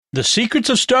The Secrets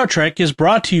of Star Trek is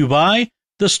brought to you by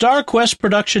the StarQuest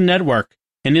Production Network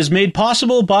and is made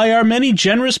possible by our many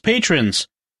generous patrons.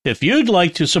 If you'd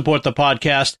like to support the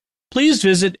podcast, please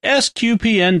visit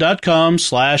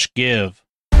sqpn.com/give.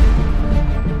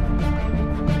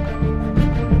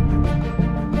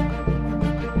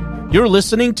 You're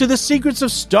listening to The Secrets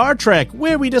of Star Trek,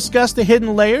 where we discuss the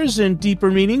hidden layers and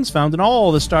deeper meanings found in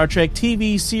all the Star Trek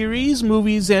TV series,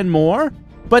 movies, and more.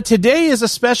 But today is a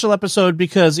special episode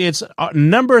because it's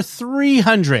number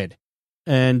 300.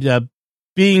 And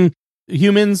being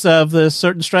humans of the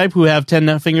certain stripe who have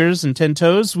 10 fingers and 10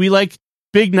 toes, we like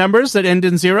big numbers that end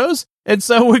in zeros. And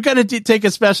so we're going to take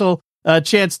a special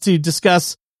chance to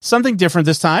discuss something different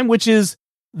this time, which is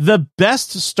the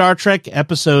best Star Trek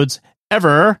episodes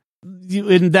ever.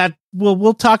 In that,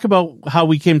 we'll talk about how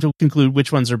we came to conclude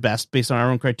which ones are best based on our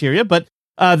own criteria. But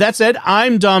that said,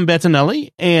 I'm Dom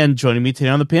Bettinelli, and joining me today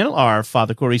on the panel are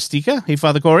Father Cory Sticha. Hey,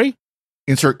 Father Cory.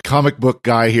 Insert comic book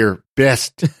guy here.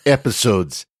 Best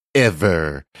episodes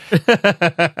ever.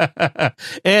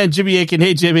 And Jimmy Aiken.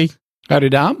 Hey, Jimmy. Howdy,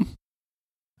 Dom.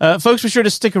 Folks, be sure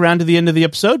to stick around to the end of the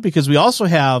episode because we also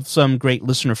have some great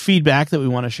listener feedback that we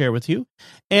want to share with you.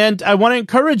 And I want to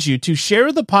encourage you to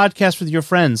share the podcast with your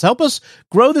friends. Help us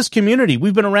grow this community.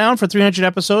 We've been around for 300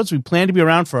 episodes. We plan to be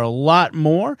around for a lot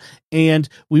more, and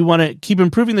we want to keep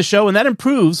improving the show, and that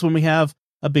improves when we have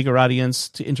a bigger audience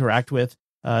to interact with.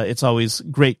 It's always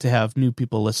great to have new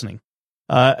people listening.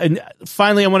 And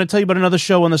finally, I want to tell you about another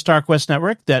show on the StarQuest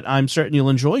Network that I'm certain you'll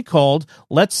enjoy called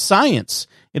Let's Science.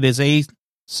 It is a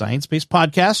science-based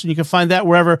podcast, and you can find that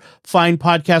wherever fine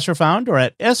podcasts are found or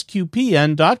at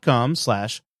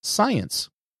sqpn.com/science.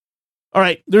 All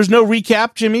right, there's no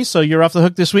recap, Jimmy, so you're off the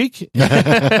hook this week. No,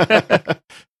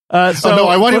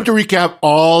 I want him to recap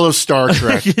all of Star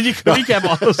Trek. You can recap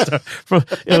all of Star from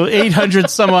 800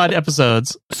 some odd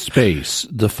episodes. Space,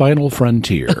 the final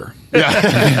frontier.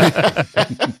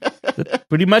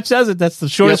 Pretty much does it. That's the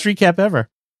shortest recap ever.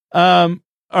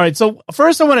 All right, so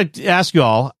first I want to ask you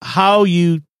all how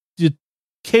you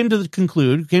came to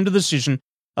the decision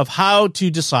of how to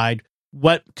decide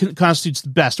what constitutes the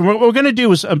best. And what we're going to do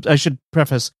is, I should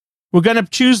preface, we're going to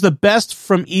choose the best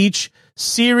from each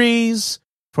series,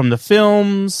 from the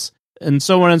films, and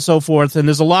so on and so forth. And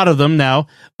there's a lot of them now.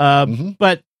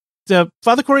 But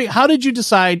Father Cory, how did you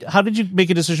make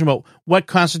a decision about what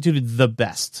constituted the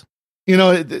best? You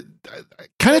know, it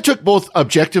kind of took both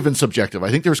objective and subjective. I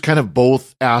think there's kind of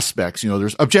both aspects. You know,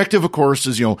 there's objective, of course,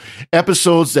 is,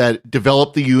 episodes that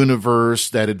develop the universe,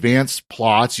 that advance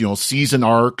plots, season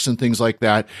arcs and things like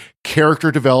that,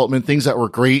 character development, things that were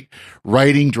great,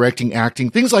 writing, directing,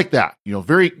 acting, things like that,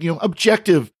 very,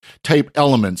 objective type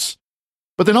elements.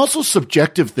 But then also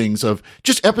subjective things of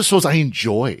just episodes I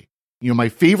enjoy. My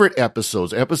favorite episodes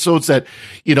that,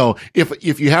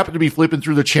 if you happen to be flipping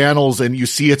through the channels and you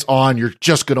see it's on, you're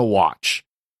just going to watch,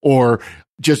 or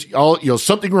just,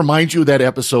 something reminds you of that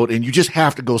episode and you just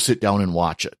have to go sit down and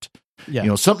watch it.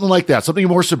 Yeah. Something like that, something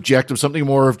more subjective, something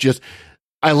more of just,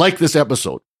 I like this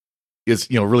episode is,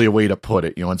 really a way to put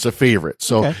it, it's a favorite.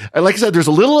 So like I said, there's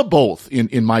a little of both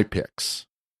in my picks.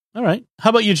 All right.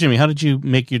 How about you, Jimmy? How did you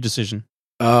make your decision?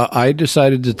 I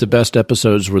decided that the best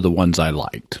episodes were the ones I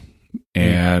liked.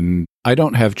 And I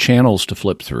don't have channels to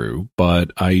flip through,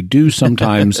 but I do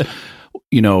sometimes, at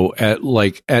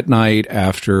night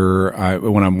after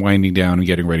when I'm winding down and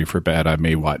getting ready for bed, I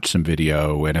may watch some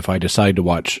video. And if I decide to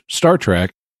watch Star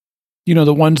Trek,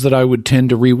 the ones that I would tend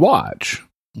to rewatch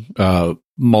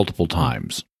multiple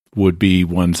times would be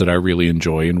ones that I really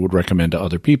enjoy and would recommend to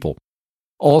other people.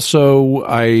 Also,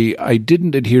 I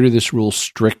didn't adhere to this rule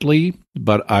strictly,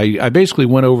 but I basically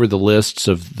went over the lists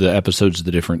of the episodes of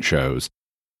the different shows.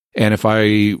 And if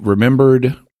I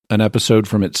remembered an episode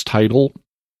from its title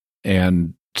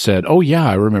and said, oh yeah,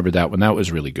 I remember that one, that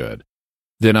was really good,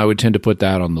 then I would tend to put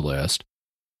that on the list.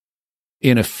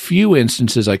 In a few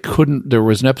instances, there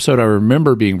was an episode I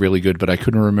remember being really good, but I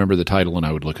couldn't remember the title and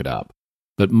I would look it up.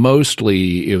 But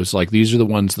mostly, it was like these are the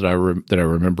ones that I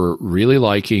remember really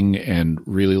liking and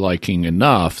really liking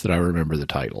enough that I remember the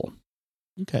title.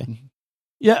 Okay,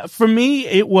 yeah. For me,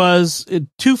 it was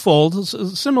twofold,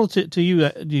 similar to you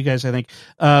guys. I think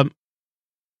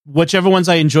whichever ones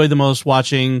I enjoy the most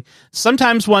watching.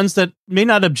 Sometimes ones that may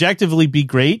not objectively be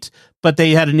great, but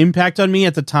they had an impact on me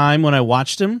at the time when I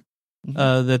watched them.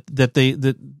 Now I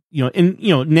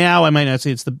might not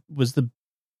say was the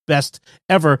best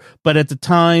ever, but at the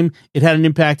time it had an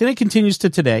impact, and it continues to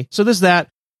today. So there's that.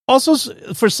 Also,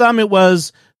 for some, it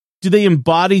was, do they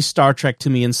embody Star Trek to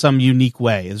me in some unique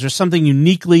way? Is there something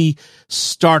uniquely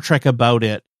Star Trek about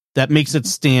it that makes it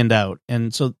stand out.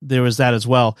 And so there was that as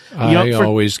well. I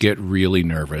always get really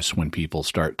nervous when people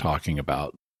start talking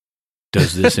about,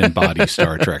 does this embody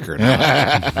Star Trek or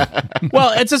not?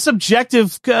 Well, it's a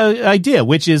subjective idea,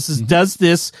 which is does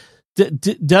this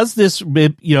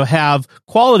have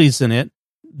qualities in it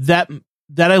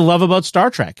that I love about Star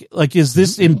Trek? Like, is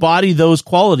this embody those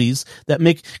qualities that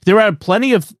make? There are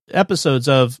plenty of episodes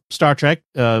of Star Trek,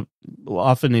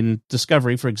 often in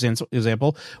Discovery, for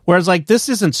example, whereas like this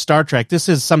isn't Star Trek, this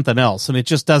is something else, and it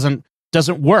just doesn't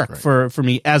work for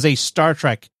me as a Star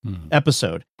Trek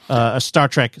episode, a Star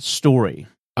Trek story.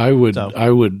 I think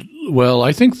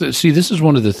that, this is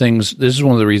one of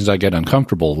the reasons I get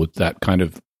uncomfortable with that kind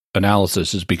of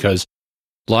analysis, is because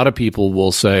a lot of people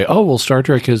will say, oh, well, Star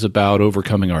Trek is about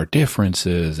overcoming our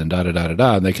differences and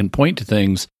da-da-da-da-da. And they can point to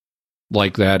things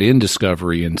like that in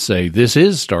Discovery and say, this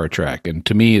is Star Trek. And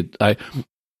to me,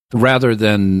 rather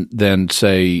than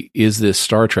say, is this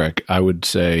Star Trek, I would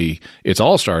say it's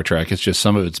all Star Trek. It's just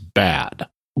some of it's bad.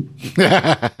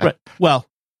 Right. Well,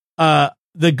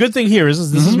 the good thing here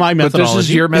is this is my methodology. But this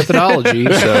is your methodology,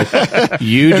 so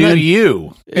you do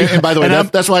you. And by the way,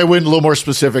 that's why I went a little more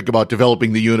specific about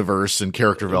developing the universe and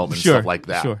character development and stuff like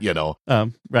that. Sure.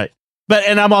 Right.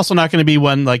 And I'm also not going to be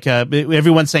one like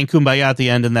everyone's saying "Kumbaya" at the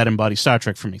end, and that embodies Star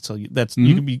Trek for me. So that's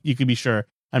you can be sure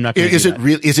I'm not going to. Is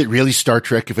it really Star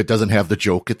Trek if it doesn't have the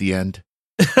joke at the end?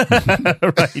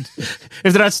 Right. If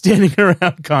they're not standing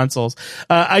around consoles.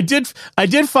 I did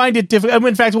find it difficult.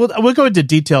 In fact, we'll go into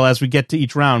detail as we get to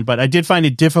each round, but I did find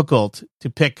it difficult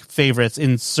to pick favorites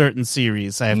in certain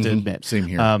series, I have to admit. Same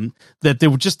here. That they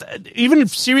were just, even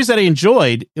series that I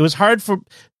enjoyed, it was hard for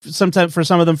some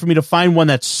of them for me to find one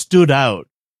that stood out.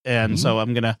 And so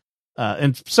I'm going to,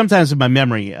 and sometimes in my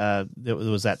memory, there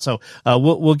was that. So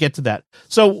we'll get to that.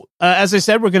 So as I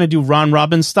said, we're going to do round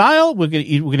robin style. We're going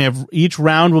to have each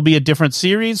round will be a different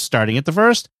series, starting at the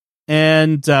first,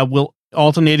 and we'll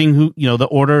alternating the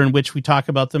order in which we talk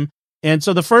about them. And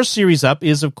so the first series up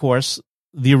is, of course,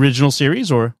 the original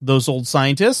series, or Those Old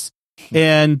Scientists.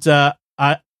 And I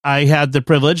had the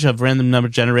privilege of random number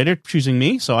generator choosing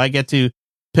me, so I get to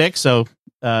pick. So.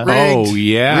 Oh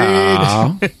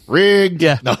yeah, rigged.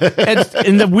 Yeah. No.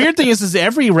 and the weird thing is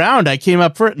every round I came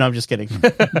up for it. No, I'm just kidding.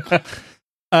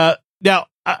 Now,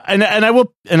 and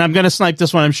I'm going to snipe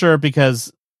this one, I'm sure,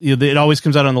 because it always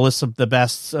comes out on the list of the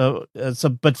best.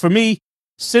 But for me,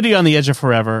 City on the Edge of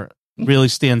Forever really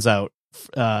stands out.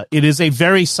 It is a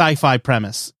very sci-fi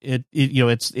premise.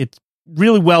 It's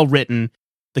really well written.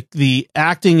 The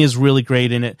acting is really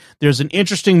great in it. There's an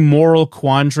interesting moral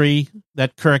quandary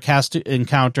that Kirk has to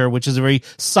encounter, which is a very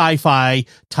sci-fi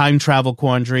time travel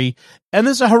quandary. And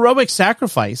there's a heroic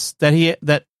sacrifice that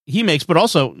he makes, but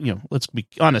also, let's be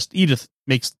honest, Edith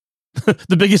makes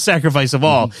the biggest sacrifice of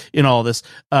all in all this.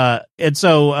 And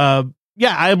so,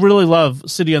 I really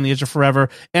love City on the Edge of Forever,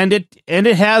 and it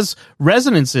has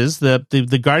resonances.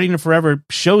 The Guardian of Forever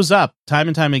shows up time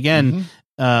and time again.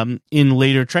 In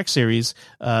later Trek series,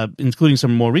 including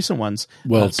some more recent ones.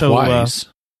 Well, twice.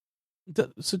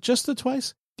 So just the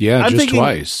twice? Yeah, just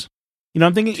twice.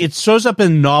 I'm thinking it shows up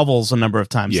in novels a number of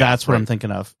times. Yeah, that's what I'm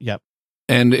thinking of. Yep.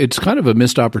 And it's kind of a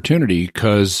missed opportunity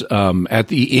because at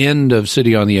the end of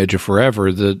City on the Edge of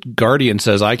Forever, the Guardian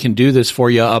says, I can do this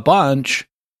for you a bunch.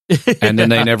 And then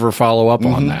they never follow up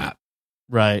on that.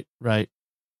 Right.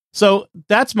 So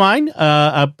that's mine.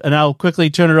 And I'll quickly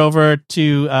turn it over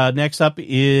to next up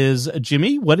is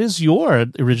Jimmy. What is your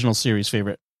original series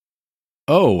favorite?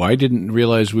 Oh, I didn't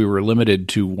realize we were limited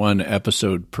to one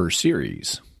episode per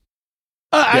series.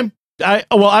 I'm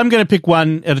going to pick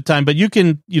one at a time, but you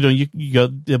can, you go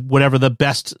whatever the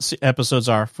best episodes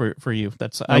are for you.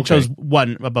 That's okay. I chose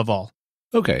one above all.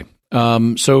 Okay.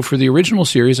 So for the original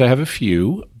series, I have a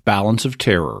few. Balance of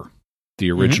Terror.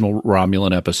 The original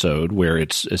Romulan episode where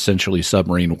it's essentially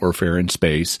submarine warfare in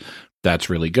space.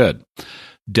 That's really good.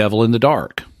 Devil in the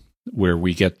Dark, where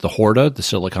we get the Horta, the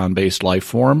silicon-based life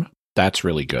form. That's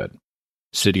really good.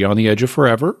 City on the Edge of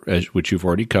Forever, which you've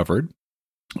already covered.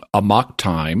 Amok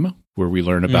Time, where we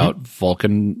learn about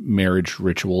Vulcan marriage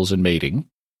rituals and mating.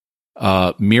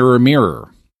 Mirror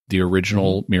Mirror, the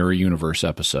original Mirror Universe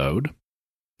episode.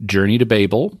 Journey to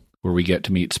Babel, where we get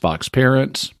to meet Spock's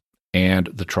parents. And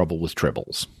The Trouble with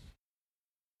Tribbles.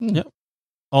 Yep.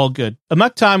 All good.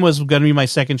 Amok Time was going to be my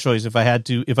second choice if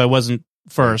I wasn't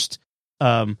first.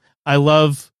 I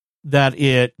love that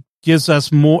it gives us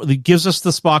the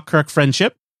Spock Kirk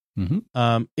friendship.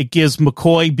 It gives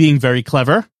McCoy being very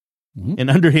clever and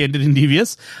underhanded and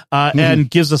devious, and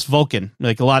gives us Vulcan,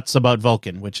 like lots about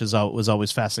Vulcan, which was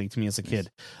always fascinating to me as a kid.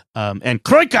 And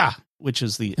Troika, which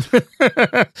is the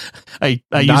I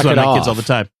use it on my kids all the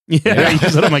time. Yeah, I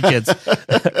use it on my kids.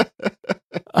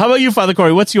 How about you, Father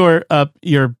Cory? What's your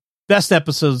best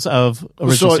episodes of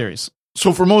original series?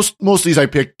 So for most of these, I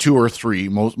picked 2 or 3.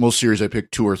 Most series, I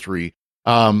picked 2 or 3.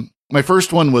 My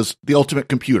first one was The Ultimate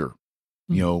Computer.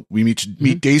 You know, we meet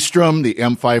Daystrom, the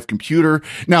M5 computer.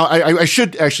 Now, I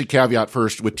should actually caveat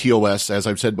first with TOS, as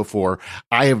I've said before,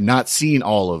 I have not seen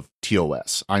all of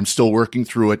TOS. I'm still working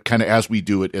through it, kind of as we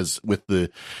do it as with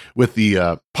the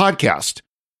podcast.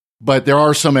 But there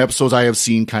are some episodes I have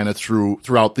seen kind of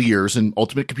throughout the years, and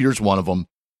Ultimate Computer is one of them.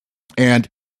 And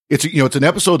it's an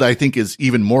episode that I think is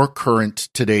even more current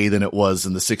today than it was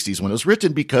in the 60s when it was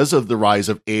written, because of the rise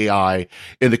of AI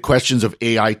and the questions of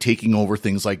AI taking over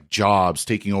things like jobs,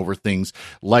 taking over things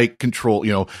like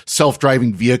control,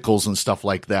 self-driving vehicles and stuff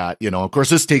like that. Of course,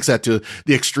 this takes that to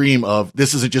the extreme of,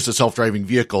 this isn't just a self-driving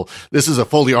vehicle. This is a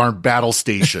fully armed battle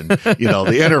station,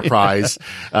 the Enterprise.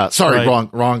 Sorry,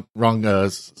 right.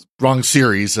 Wrong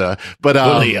series, but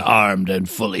fully armed and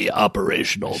fully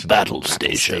operational battle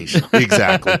station.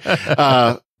 Exactly.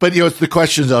 But it's the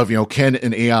questions of can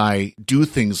an AI do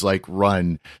things like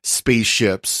run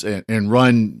spaceships and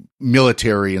run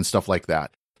military and stuff like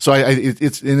that. So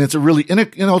it's a really, and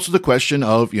also the question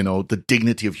of the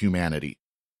dignity of humanity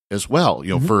as well.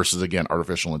 Versus again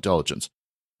artificial intelligence.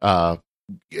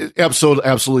 Episode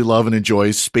absolutely love and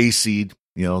enjoy Space Seed.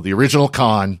 The original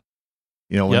Khan.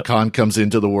 When Khan comes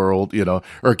into the world,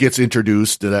 or gets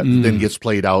introduced, that then gets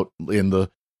played out in the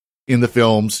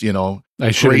films,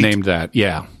 I should have named that.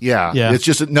 Yeah. It's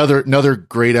just another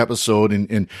great episode,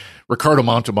 and Ricardo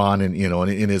Montalban, and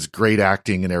in his great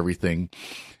acting and everything.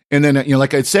 And then,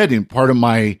 like I said, in part of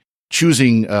my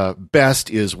choosing best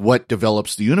is what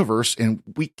develops the universe, and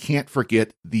we can't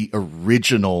forget the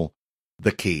original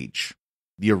The Cage,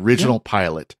 the original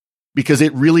pilot. Because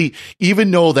it really,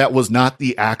 even though that was not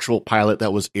the actual pilot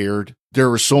that was aired, there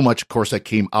was so much, of course, that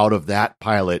came out of that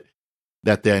pilot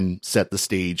that then set the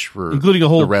stage for including a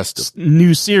whole the rest of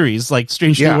new series like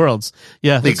Strange New Worlds.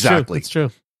 Yeah, that's exactly.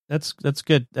 True. That's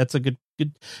good. That's a good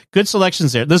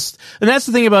selections there. And that's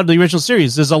the thing about the original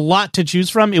series. There's a lot to choose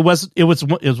from. It was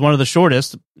one of the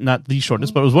shortest, not the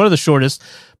shortest, but it was one of the shortest.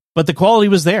 But the quality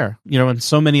was there, in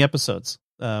so many episodes.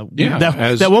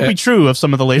 That won't be true of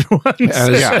some of the later ones.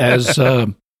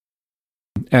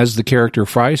 As the character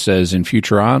Fry says in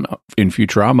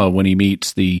Futurama, when he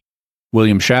meets the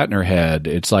William Shatner head,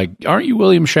 it's like, aren't you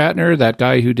William Shatner, that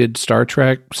guy who did Star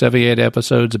Trek 78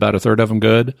 episodes, about a third of them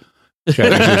good?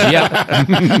 Shatner says, yeah.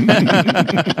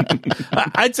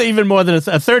 I'd say even more than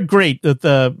a third great,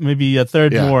 maybe a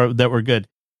third more that were good.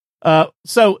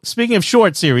 So speaking of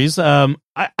short series, I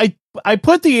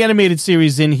put the animated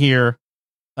series in here.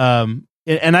 And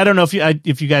I don't know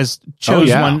if you guys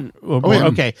chose one or more.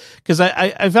 Okay, because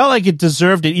I felt like it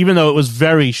deserved it, even though it was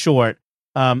very short.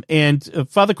 And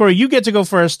Father Cory, you get to go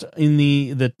first in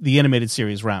the animated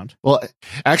series round. Well,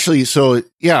 actually, so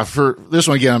for this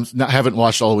one again, haven't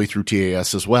watched all the way through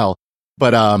TAS as well.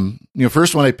 But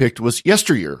first one I picked was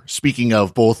Yesteryear. Speaking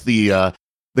of both the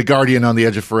Guardian on the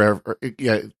Edge of Forever,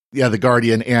 the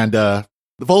Guardian and the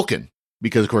Vulcan,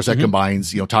 because of course that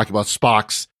combines talking about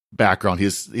Spock's background,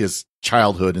 his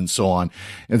childhood and so on.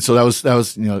 And so that was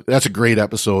that's a great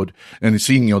episode, and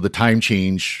seeing the time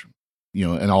change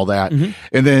and all that.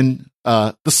 And then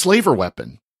the Slaver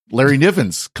Weapon, Larry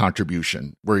Niven's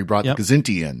contribution, where he brought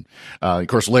Kazinti in. Of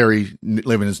course, Larry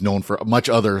Niven is known for much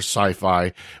other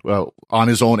sci-fi on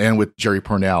his own and with Jerry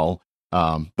Pournelle,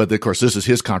 but of course this is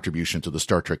his contribution to the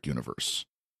Star Trek universe.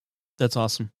 That's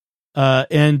awesome.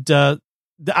 And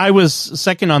I was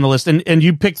second on the list, and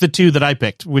you picked the two that I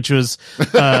picked, which was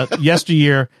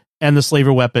Yesteryear and the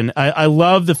Slaver Weapon. I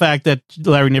love the fact that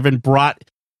Larry Niven brought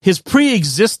his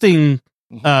pre-existing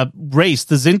race,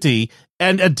 the Zinti,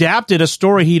 and adapted a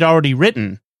story he'd already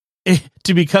written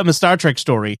to become a Star Trek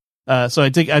story. So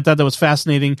I thought that was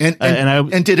fascinating,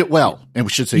 and did it well. And we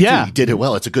should say, too, he did it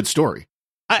well. It's a good story.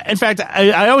 In fact,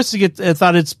 I always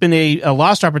thought it's been a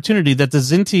lost opportunity that the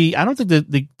Zinti. I don't think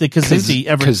the Kazinti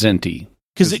ever.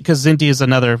 Kazinti is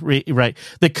another, right?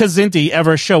 The Kazinti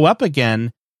ever show up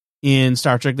again in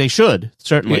Star Trek? They should,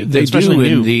 certainly. They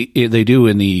do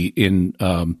in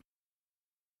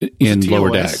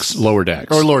Lower Decks. Lower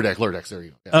Decks. Or Lower Decks, there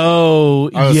you go. Yeah. Oh,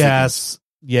 yes.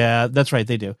 Yeah, that's right,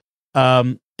 they do.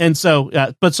 And so,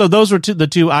 so those were the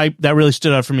two that really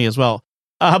stood out for me as well.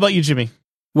 How about you, Jimmy?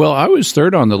 Well, I was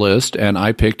third on the list, and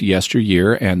I picked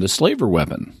Yesteryear and the Slaver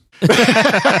Weapon.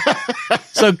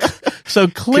 So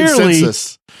clearly,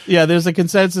 Yeah, there's a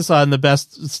consensus on the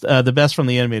best from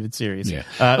the animated series. Yeah.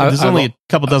 There's only a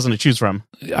couple dozen to choose from.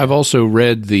 I've also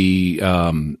read the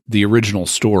original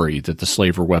story that the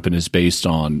Slaver weapon is based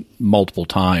on multiple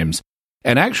times.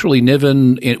 And actually,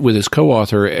 Niven, with his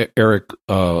co-author, Eric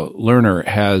Lerner,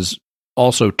 has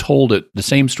also told it the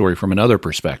same story from another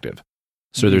perspective.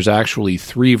 So there's actually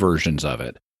 3 versions of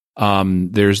it.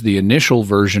 There's the initial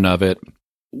version of it,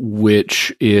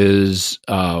 which is,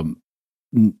 Niven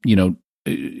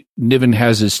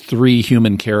has his 3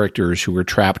 human characters who were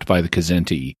trapped by the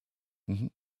Kzinti. Mm-hmm.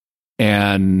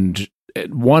 And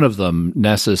one of them,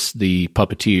 Nessus the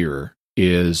puppeteer,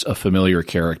 is a familiar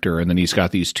character. And then he's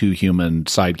got these 2 human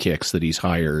sidekicks that he's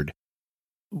hired.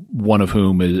 One of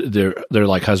whom is they're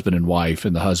like husband and wife,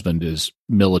 and the husband is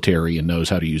military and knows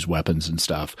how to use weapons and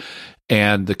stuff.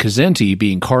 And the Kzinti,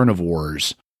 being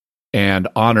carnivores and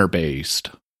honor-based,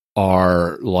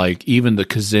 are like, even the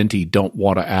Kzinti don't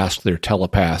want to ask their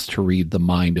telepath to read the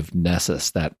mind of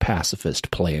Nessus, that pacifist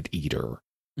plant eater.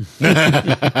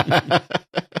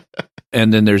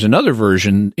 And then there's another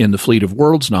version in the Fleet of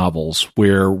Worlds novels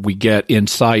where we get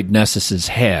inside Nessus's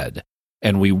head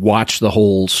and we watch the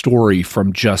whole story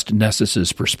from just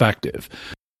Nessus's perspective.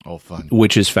 Oh, fun.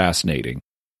 Which is fascinating.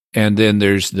 And then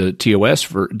there's the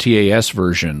TAS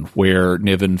version where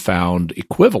Niven found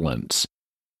equivalents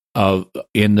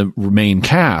in the main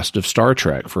cast of Star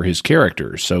Trek for his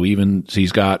characters. So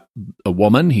he's got a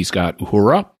woman, he's got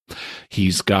Uhura,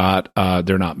 he's got,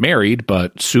 they're not married,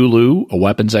 but Sulu, a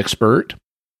weapons expert,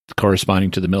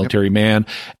 corresponding to the military man,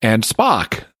 and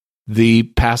Spock, the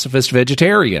pacifist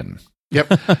vegetarian.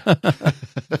 Yep.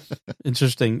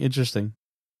 Interesting.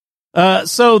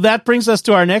 So that brings us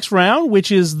to our next round,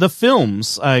 which is the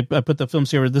films. I put the films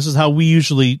here. This is how we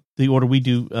usually, the order we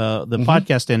do the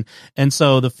podcast in. And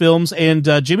so the films, and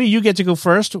Jimmy, you get to go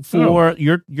first for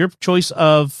your choice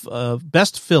of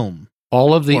best film.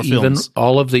 All of the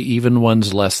even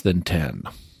ones less than 10.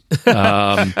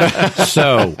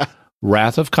 So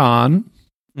Wrath of Khan,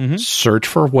 Search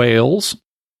for Whales,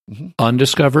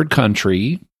 Undiscovered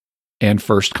Country, and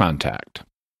First Contact.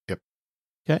 Yep.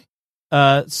 Okay.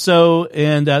 So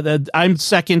I'm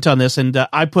second on this, and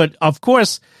I put, of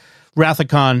course, Wrath of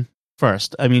Khan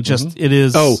first. I mean, just it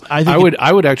is. Oh, I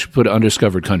would actually put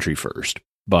Undiscovered Country first.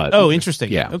 But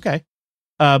interesting. Yeah. Okay.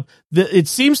 It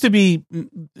seems to be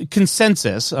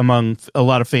consensus among a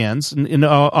lot of fans, and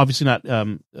obviously not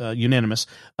unanimous,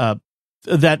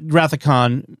 that Wrath of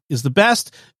Khan is the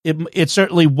best. It's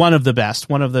certainly one of the best,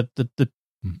 one of the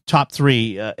top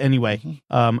 3 anyway.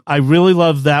 I really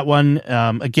love that one,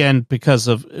 again, because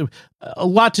of a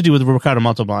lot to do with Ricardo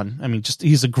Montalban. I mean, just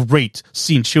he's a great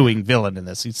scene-chewing villain in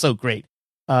this. He's so great.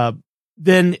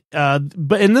 Then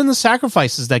the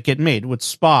sacrifices that get made with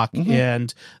Spock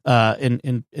and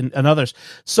others.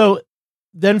 So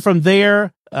then from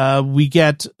there, we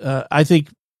get, I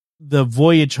think, The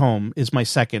Voyage Home is my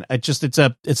second. It's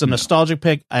a nostalgic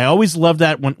pick. I always loved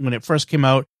that when it first came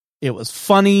out. It was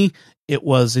funny. It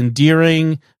was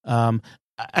endearing.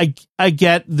 I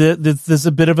get there's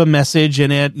a bit of a message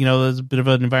in it, there's a bit of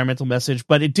an environmental message,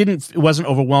 but it wasn't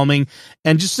overwhelming.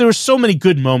 And just, there were so many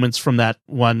good moments from that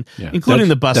one, including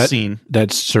the bus scene.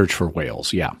 That's Search for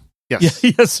Whales. Yeah. Yes.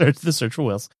 Yeah, the Search for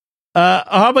Whales.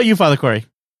 How about you, Father Corey?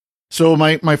 So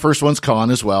my first one's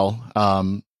Khan as well.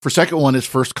 For second one is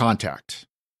First Contact.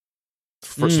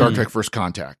 Star Trek First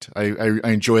Contact. I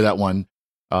enjoy that one.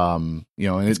 And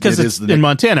it's because it's in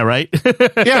Montana, right?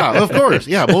 Yeah, of course.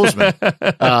 Yeah, Bozeman.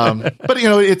 But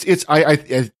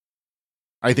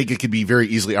I think it could be very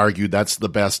easily argued that's the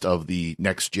best of the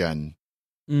next gen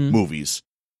movies.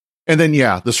 And then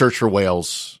The Search for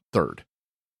Whales third.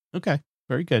 Okay,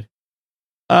 very good.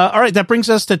 All right, that brings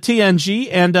us to TNG,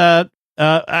 and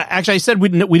actually, I said we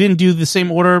didn't do the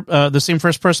same order, the same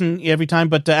first person every time,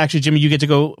 but actually, Jimmy, you get to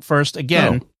go first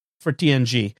again for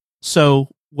TNG. So,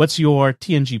 what's your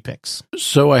TNG picks?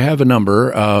 So I have a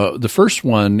number. The first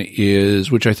one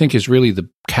is, which I think is really the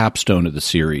capstone of the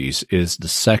series, is the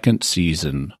second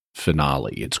season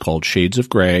finale. It's called Shades of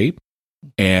Grey,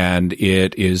 and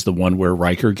it is the one where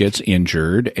Riker gets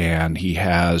injured, and they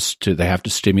have to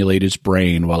stimulate his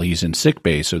brain while he's in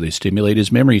sickbay, so they stimulate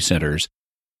his memory centers.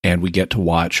 And we get to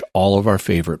watch all of our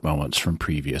favorite moments from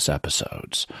previous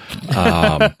episodes.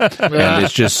 And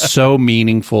it's just so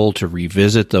meaningful to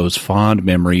revisit those fond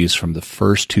memories from the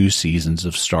first 2 seasons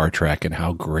of Star Trek and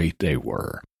how great they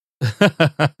were.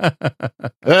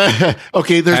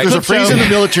 Okay, there's a phrase in the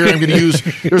military I'm going to use.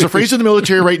 There's a phrase in the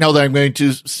military right now that I'm going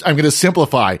to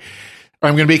simplify.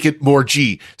 I'm going to make it more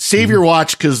G. Save your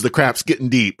watch because the crap's getting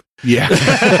deep. Yeah.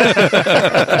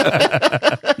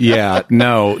 Yeah.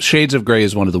 No, Shades of Grey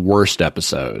is one of the worst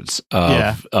episodes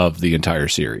of the entire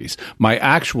series. My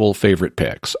actual favorite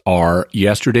picks are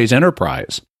Yesterday's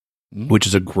Enterprise, which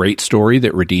is a great story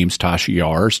that redeems Tasha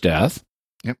Yar's death.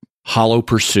 Yep. Hollow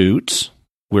Pursuits,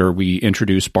 where we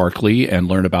introduce Barclay and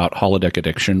learn about holodeck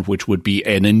addiction, which would be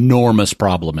an enormous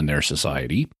problem in their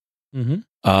society.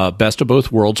 Best of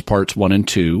Both Worlds Parts 1 and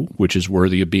 2, which is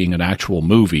worthy of being an actual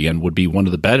movie and would be one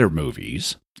of the better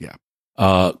movies. Yeah.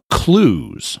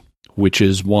 Clues, which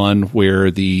is one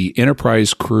where the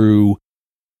Enterprise crew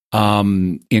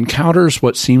encounters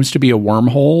what seems to be a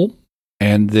wormhole,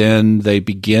 and then they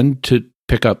begin to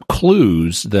pick up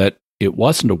clues that it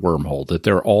wasn't a wormhole, that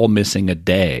they're all missing a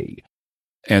day.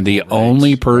 And the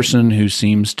only person who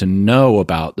seems to know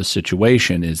about the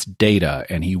situation is Data,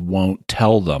 and he won't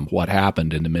tell them what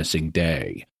happened in the missing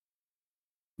day.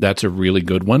 That's a really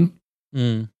good one.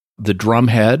 The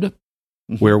Drumhead,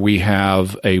 where we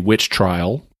have a witch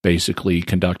trial basically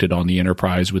conducted on the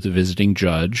Enterprise with a visiting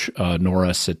judge,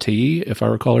 Nora Sati, if I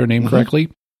recall her name correctly.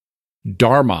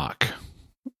 Darmok.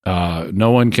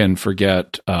 No one can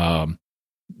forget, the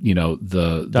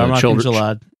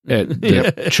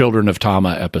Children of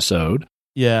Tama episode.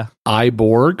 Yeah.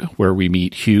 Iborg, where we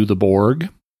meet Hugh the Borg.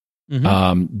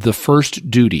 The First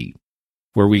Duty,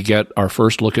 where we get our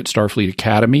first look at Starfleet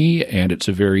Academy, and it's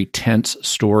a very tense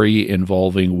story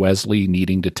involving Wesley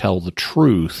needing to tell the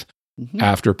truth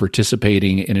after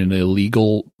participating in an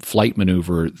illegal flight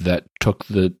maneuver that took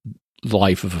the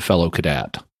life of a fellow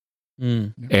cadet.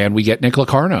 And we get Nick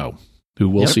Locarno, who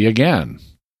we'll see again.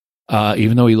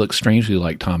 Even though he looks strangely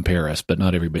like Tom Paris, but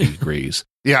not everybody agrees.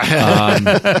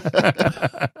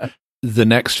 The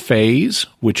Next Phase,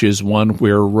 which is one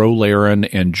where Rolaren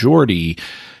and Geordi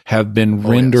have been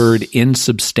rendered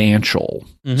insubstantial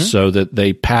so that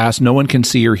they pass. No one can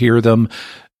see or hear them.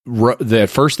 At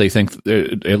first, they think,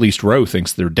 at least Ro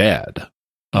thinks they're dead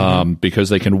because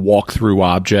they can walk through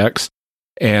objects.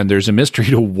 And there's a mystery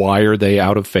to why are they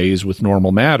out of phase with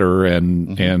normal matter,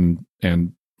 and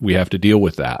we have to deal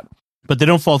with that. But they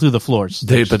don't fall through the floors.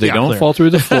 They don't fall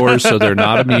through the floors, so they're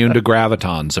not immune to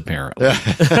gravitons, apparently.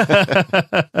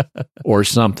 Or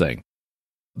something.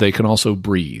 They can also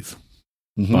breathe.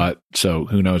 But so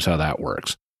who knows how that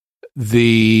works.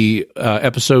 The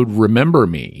episode Remember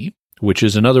Me, which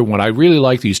is another one. I really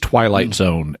like these Twilight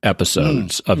Zone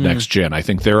episodes of Next Gen. I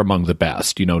think they're among the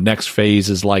best. Next Phase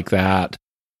is like that.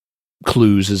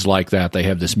 Clues is like that. They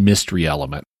have this mystery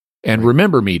element. And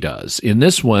Remember Me does. In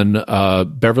this one,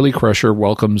 Beverly Crusher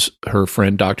welcomes her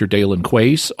friend Dr. Dalen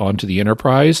Quace onto the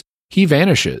Enterprise. He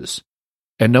vanishes,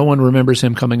 and no one remembers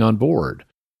him coming on board.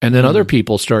 And then other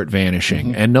people start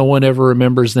vanishing, and no one ever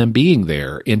remembers them being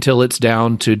there until it's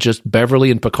down to just Beverly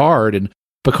and Picard, and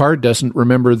Picard doesn't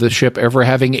remember the ship ever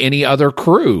having any other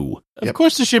crew. Of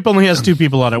course the ship only has 2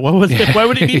 people on it. Why would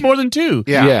it need more than 2?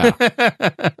 Yeah.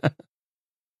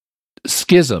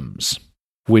 Schisms,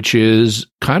 which is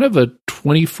kind of a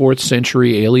 24th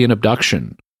century alien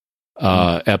abduction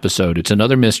episode. It's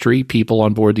another mystery. People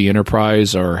on board the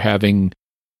Enterprise are having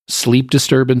sleep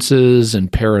disturbances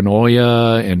and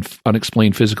paranoia and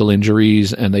unexplained physical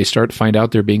injuries, and they start to find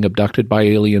out they're being abducted by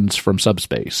aliens from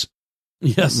subspace.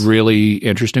 Yes. Really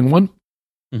interesting one.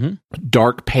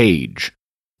 Dark Page,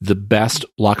 the best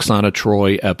Loxana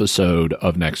Troy episode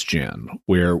of Next Gen,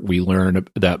 where we learn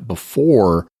that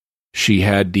before she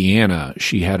had Deanna,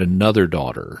 she had another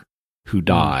daughter who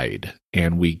died,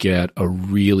 and we get a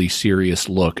really serious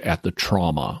look at the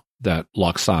trauma that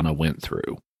Loxana went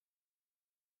through.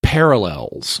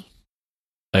 Parallels,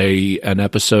 an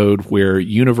episode where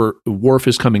Worf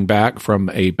is coming back from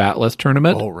a Bat'leth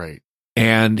tournament. Oh, right.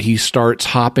 And he starts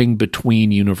hopping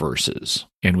between universes,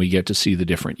 and we get to see the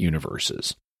different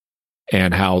universes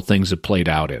and how things have played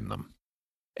out in them.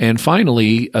 And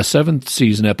finally, a 7th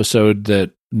season episode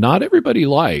that not everybody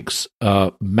likes,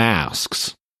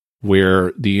 Masks,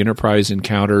 where the Enterprise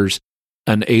encounters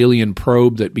an alien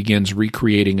probe that begins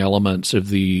recreating elements of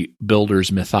the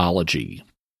Builder's mythology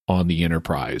on the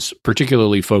Enterprise,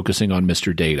 particularly focusing on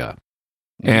Mr. Data.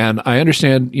 And I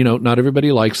understand, not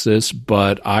everybody likes this,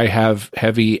 but I have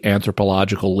heavy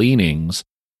anthropological leanings.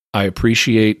 I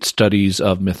appreciate studies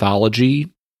of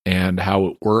mythology and how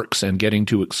it works, and getting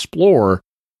to explore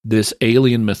this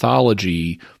alien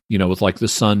mythology, with like the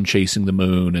sun chasing the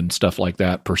moon and stuff like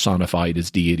that, personified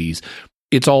as deities.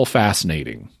 It's all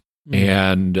fascinating.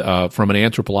 And from an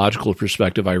anthropological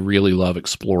perspective, I really love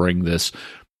exploring this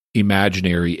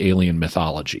imaginary alien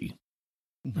mythology.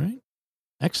 Right.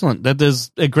 Excellent. That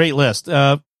is a great list.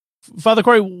 Father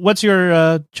Cory, what's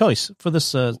your choice for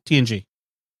this TNG?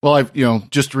 Well, I've,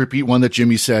 just to repeat one that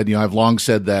Jimmy said, I've long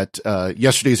said that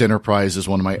Yesterday's Enterprise is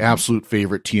one of my absolute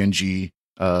favorite TNG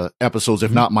episodes,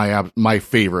 if not my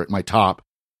favorite, my top.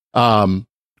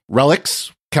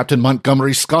 Relics, Captain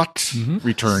Montgomery Scott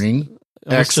returning.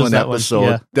 Excellent episode.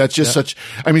 Yeah. That's just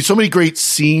so many great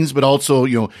scenes, but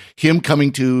also, him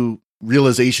coming to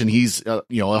realization he's, a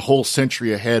whole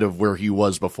century ahead of where he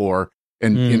was before.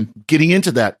 And getting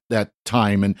into that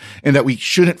time and that we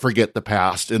shouldn't forget the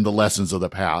past and the lessons of the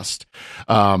past.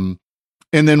 And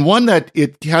then one that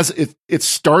it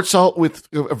starts out with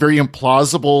a very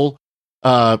implausible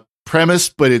premise,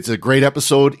 but it's a great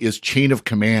episode, is Chain of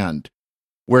Command,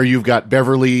 where you've got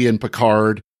Beverly and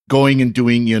Picard going and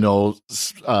doing,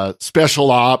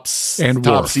 special ops and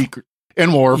top Worf. secret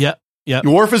and Worf. Yeah.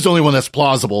 Worf is the only one that's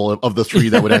plausible of the three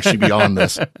that would actually be on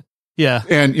this. Yeah.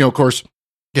 And, of course,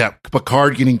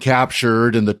 Picard getting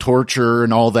captured and the torture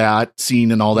and all that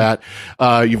scene and all that.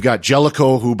 You've got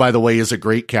Jellicoe, who, by the way, is a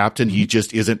great captain. He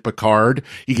just isn't Picard.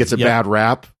 He gets a bad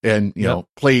rap and,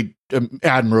 played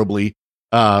admirably.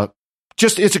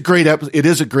 It's a great episode. It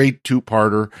is a great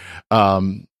two-parter.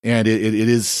 And it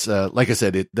is, like I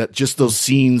said, that just those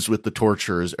scenes with the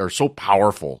tortures are so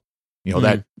powerful.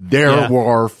 That there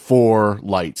were 4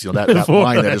 lights, that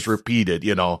line that is repeated,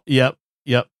 Yep.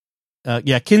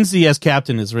 Kinsey as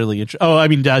captain is really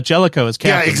interesting. Jellicoe as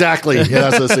captain. Yeah, exactly. Yeah,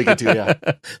 that's what I was thinking too. Yeah,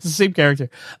 it's the same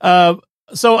character.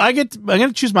 So I'm going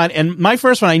to choose mine, and my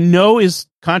first one I know is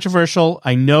controversial.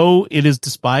 I know it is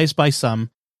despised by some,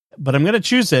 but I'm going to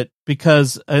choose it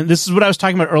because this is what I was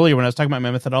talking about earlier when I was talking about my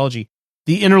methodology.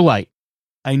 The Inner Light.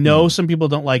 I know some people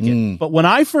don't like it, but when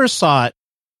I first saw it,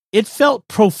 it felt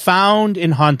profound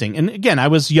and haunting. And again, I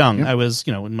was young. Yeah. I was,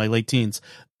 in my late teens.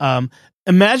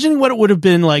 Imagining what it would have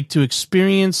been like to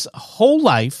experience a whole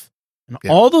life and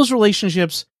all those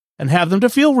relationships and have them to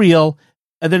feel real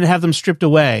and then have them stripped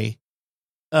away.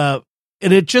 And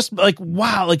it just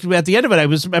wow, at the end of it,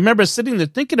 I remember sitting there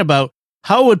thinking about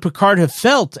how would Picard have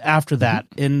felt after that.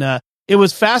 And it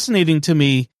was fascinating to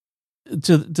me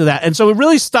to that. And so it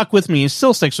really stuck with me and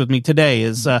still sticks with me today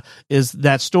is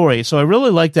that story. So I really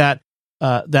like that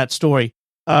story.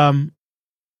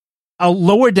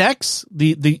 Lower Decks,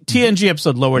 the TNG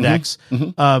episode Lower Decks,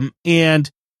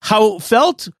 and how it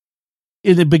felt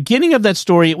in the beginning of that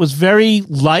story. It was very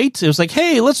light. It was like,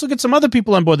 hey, let's look at some other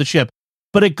people on board the ship.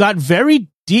 But it got very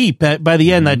deep by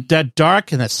the end, that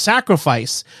dark and that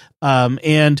sacrifice.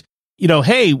 And,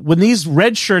 hey, when these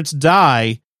red shirts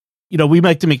die, we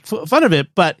like to make fun of it,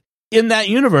 but in that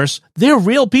universe, they're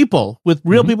real people with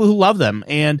real people who love them.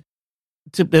 And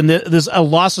there's a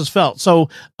loss is felt. So,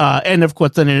 and of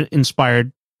course, then it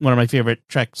inspired one of my favorite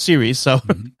Trek series. So,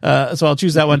 so I'll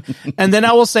choose that one. And then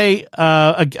I will say,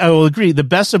 I will agree, The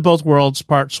Best of Both Worlds,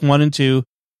 parts 1 and 2,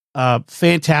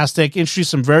 fantastic.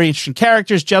 Introduced some very interesting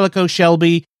characters: Jellicoe,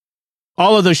 Shelby,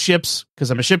 all of those ships,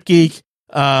 because I'm a ship geek.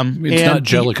 It's not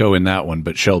Jellicoe in that one,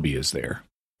 but Shelby is there.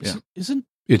 Yeah, isn't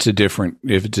it's a different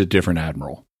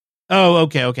admiral. Oh,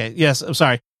 okay. Yes, I'm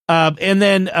sorry. And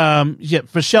then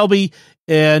for Shelby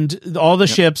and all the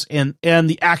ships and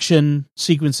the action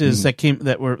sequences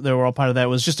that were all part of that,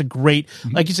 was just a great,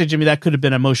 like you said, Jimmy, that could have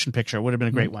been a motion picture. It would have been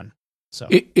a great one. So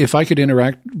if I could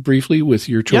interact briefly with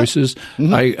your choices,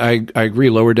 I agree.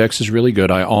 Lower Decks is really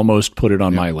good. I almost put it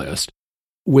on my list.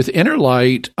 With Inner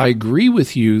Light, I agree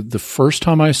with you. The first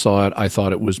time I saw it, I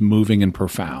thought it was moving and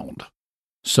profound.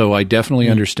 So I definitely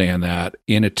understand that.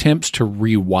 In attempts to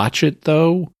rewatch it,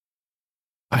 though,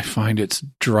 I find it's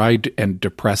dry and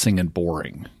depressing and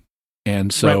boring.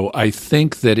 And so I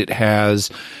think that it has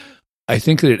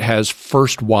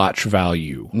first watch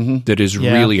value that is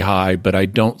really high, but I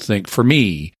don't think, for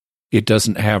me, it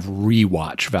doesn't have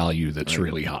rewatch value that's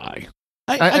really high.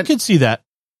 I could see that.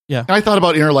 Yeah. I thought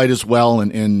about Inner Light as well.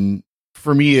 And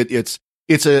for me, it's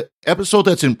a episode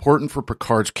that's important for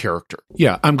Picard's character.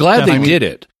 Yeah. I'm glad they did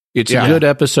it. It's a good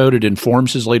episode. It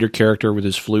informs his later character with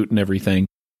his flute and everything.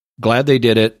 Glad they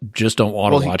did it. Just don't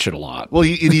want to watch it a lot. Well,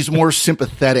 he's more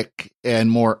sympathetic and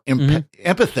more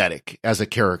empathetic as a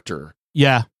character.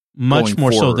 Yeah, much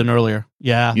more so than earlier.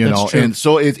 Yeah, that's true. And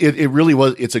so it really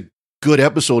was. It's a good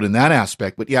episode in that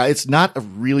aspect, but yeah, it's not a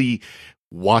really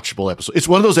watchable episode. It's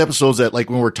one of those episodes that, like,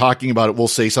 when we're talking about it, we'll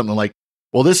say something like,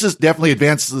 well, this is definitely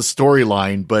advances the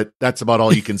storyline, but that's about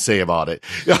all you can say about it.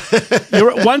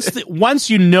 Once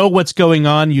you know what's going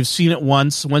on, you've seen it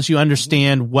once you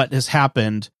understand what has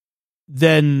happened,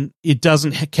 then it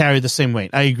doesn't carry the same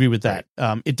weight. I agree with that.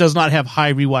 It does not have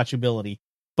high rewatchability,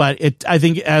 but I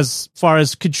think as far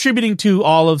as contributing to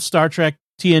all of Star Trek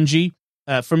TNG,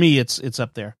 for me, it's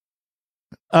up there.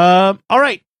 All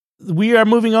right. We are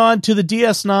moving on to the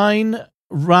DS9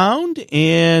 round,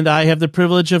 and I have the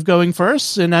privilege of going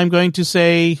first. And I'm going to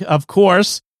say, of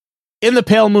course, In the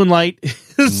Pale Moonlight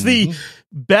is the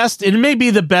best, and it may be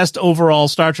the best overall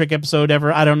Star Trek episode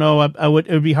ever. I don't know. It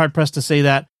would be hard pressed to say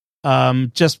that,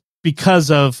 just because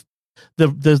of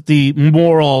the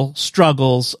moral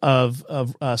struggles of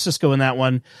Sisko in that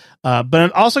one. But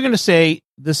I'm also going to say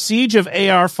the Siege of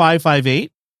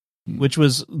AR-558, which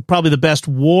was probably the best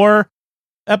war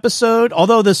episode.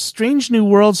 Although the Strange New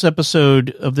Worlds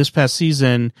episode of this past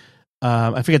season,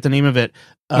 I forget the name of it.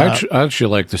 I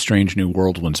actually like the Strange New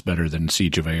World ones better than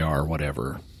Siege of AR,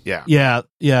 whatever. Yeah.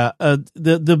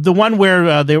 The one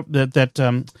where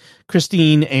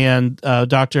Christine and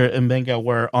Dr. Mbenga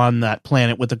were on that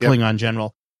planet with the Klingon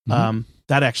general.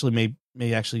 That actually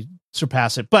may actually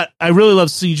surpass it. But I really love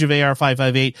Siege of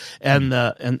AR-558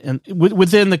 and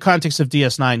within the context of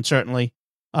DS9 certainly.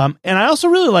 And I also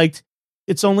really liked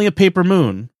It's Only a Paper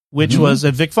Moon, which was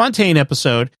a Vic Fontaine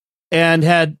episode and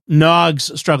had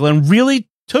Nog's struggle and really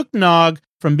took Nog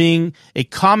from being a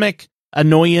comic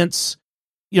annoyance.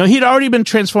 You know, he'd already been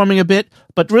transforming a bit,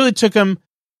 but really took him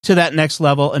to that next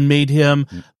level and made him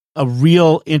a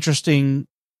real interesting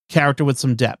character with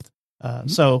some depth.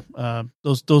 So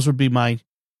those would be my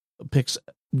picks.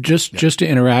 Just to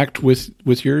interact with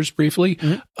yours briefly.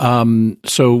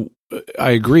 So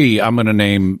I agree. I'm going to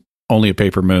name Only a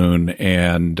Paper Moon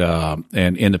and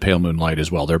In the Pale Moonlight as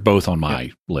well. They're both on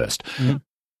my list.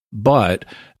 But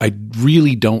I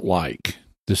really don't like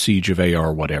the Siege of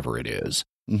AR, whatever it is.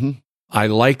 I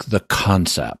like the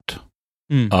concept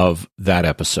of that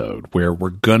episode where we're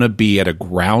going to be at a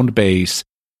ground base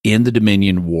in the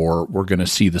Dominion War. We're going to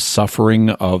see the suffering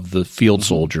of the field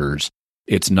soldiers.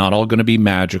 It's not all going to be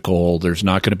magical. There's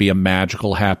not going to be a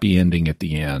magical happy ending at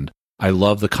the end. I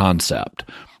love the concept.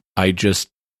 I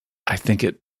think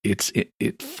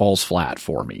it falls flat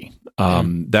for me.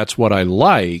 That's what I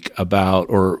like about,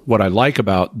 or what I like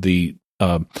about the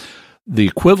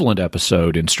equivalent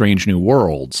episode in Strange New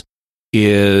Worlds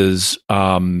is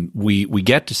we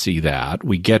get to see that.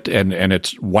 We get and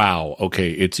it's wow,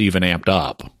 okay, it's even amped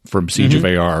up from Siege of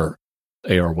AR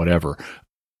whatever.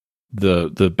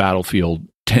 The battlefield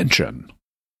tension.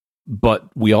 But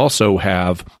we also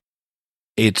have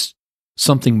it's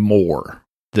something more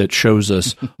that shows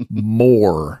us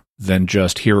more than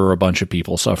just here are a bunch of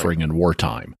people suffering in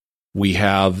wartime. We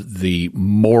have the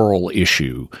moral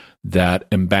issue that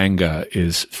Mbenga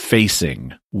is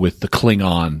facing with the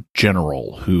Klingon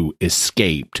general who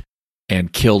escaped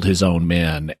and killed his own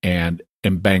men, and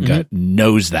Mbenga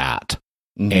knows that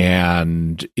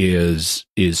and is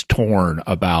torn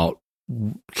about,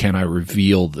 can I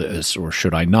reveal this or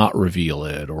should I not reveal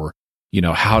it, or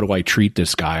how do I treat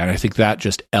this guy? And I think that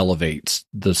just elevates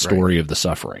the story of the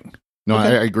suffering. No, I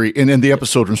agree. And in the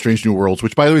episode from Strange New Worlds,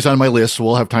 which by the way is on my list, so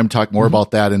we'll have time to talk more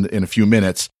about that in a few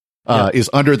minutes, is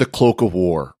Under the Cloak of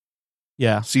War.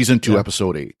 Yeah. Season 2,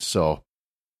 episode 8. So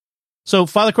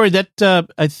Father Cory, that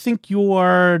I think you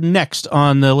are next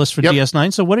on the list for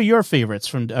DS9. So what are your favorites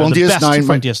from DS9?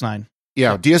 From DS9?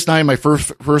 Yeah, DS9, my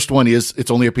first one is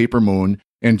It's Only a Paper Moon.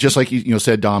 And just like you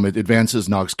said, Dom, it advances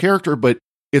Nog's character, but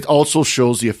it also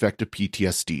shows the effect of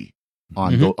PTSD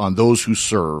on those who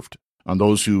served, on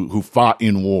those who fought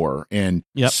in war and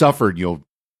suffered,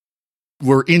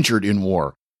 were injured in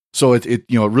war. So it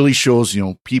really shows,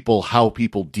 how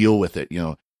people deal with it.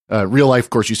 Real life, of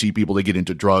course, you see people, they get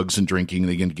into drugs and drinking,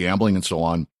 they get into gambling and so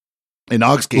on. In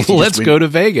Nog's case, let's go to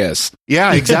Vegas.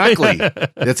 Yeah, exactly.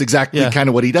 That's exactly kind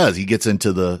of what he does. He gets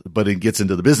into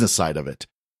the business side of it.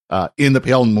 In the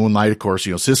Pale Moonlight, of course,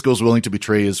 Sisko's willing to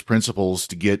betray his principles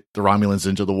to get the Romulans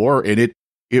into the war, and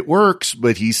it works,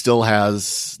 but he still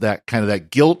has that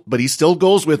guilt, but he still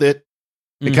goes with it.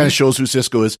 It kind of shows who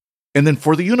Sisko is. And then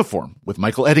for the uniform with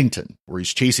Michael Eddington, where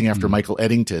he's chasing after Michael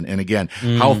Eddington. And again,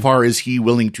 how far is he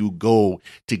willing to go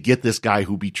to get this guy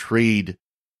who betrayed,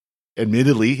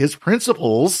 admittedly, his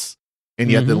principles? And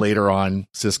yet then later on,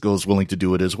 Sisko's willing to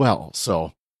do it as well.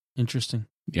 So interesting.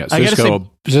 Yeah,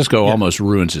 Sisko almost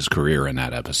ruins his career in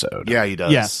that episode. Yeah, he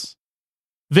does. Yes.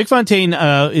 Vic Fontaine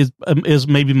is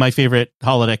maybe my favorite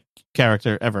holodeck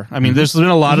character ever. I mean, there's been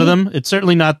a lot of them. It's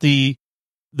certainly not the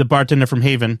bartender from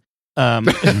Haven. But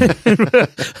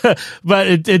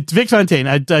it's Vic Fontaine.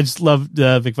 I just love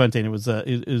Vic Fontaine. It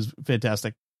was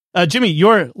fantastic. Jimmy,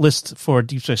 your list for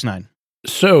Deep Space Nine.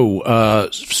 So,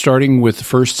 starting with the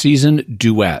first season,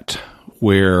 Duet,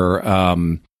 where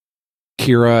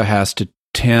Kira has to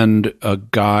tend a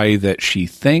guy that she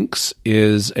thinks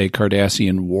is a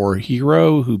Cardassian war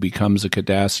hero who becomes a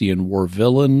Cardassian war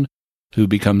villain, who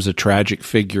becomes a tragic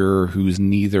figure who's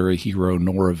neither a hero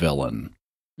nor a villain.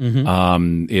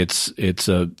 It's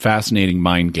a fascinating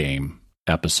mind game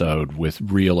episode with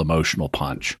real emotional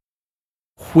punch.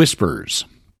 Whispers.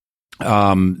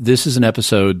 This is an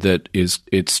episode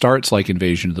it starts like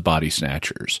Invasion of the Body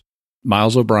Snatchers.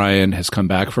 Miles O'Brien has come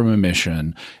back from a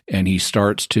mission, and he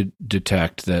starts to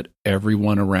detect that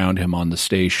everyone around him on the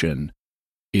station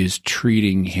is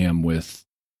treating him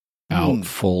without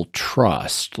full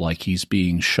trust, like he's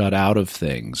being shut out of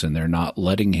things, and they're not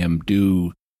letting him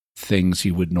do things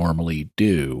he would normally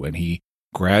do. And he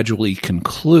gradually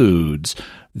concludes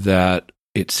that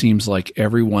it seems like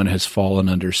everyone has fallen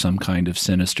under some kind of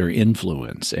sinister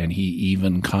influence, and he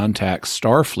even contacts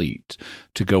Starfleet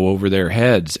to go over their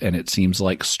heads, and it seems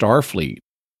like Starfleet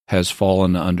has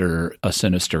fallen under a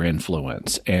sinister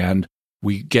influence. And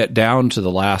we get down to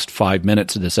the last 5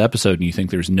 minutes of this episode, and you think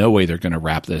there's no way they're going to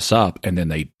wrap this up, and then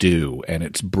they do, and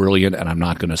it's brilliant, and I'm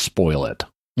not going to spoil it.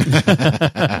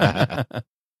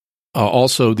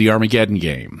 Also, the Armageddon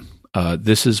game.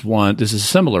 This is a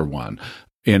similar one.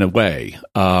 In a way,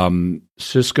 O'Brien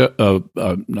and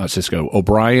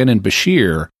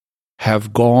Bashir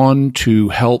have gone to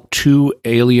help two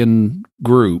alien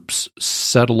groups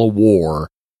settle a war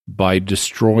by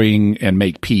destroying and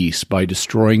make peace by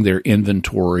destroying their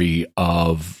inventory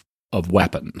of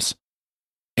weapons.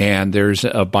 And there's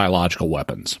biological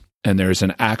weapons. And there's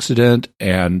an accident,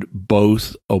 and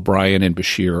both O'Brien and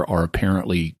Bashir are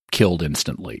apparently killed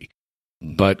instantly.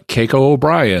 But Keiko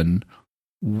O'Brien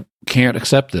can't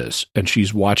accept this, and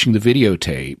she's watching the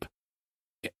videotape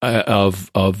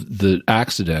of the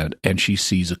accident, and she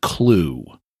sees a clue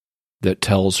that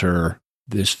tells her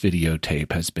this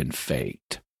videotape has been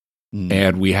faked.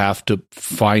 And we have to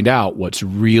find out what's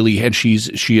really, and she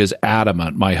is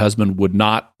adamant, my husband would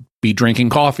not be drinking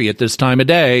coffee at this time of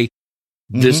day.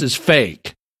 This is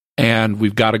fake, and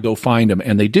we've got to go find him.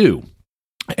 And they do.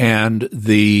 And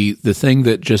the thing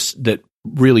that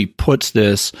really puts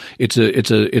this, it's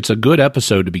a good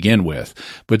episode to begin with,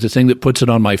 but the thing that puts it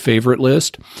on my favorite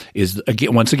list is,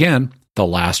 once again, the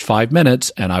last 5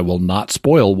 minutes, and I will not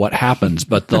spoil what happens,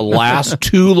 but the last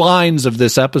 2 lines of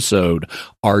this episode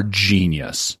are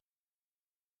genius.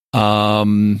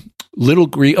 Family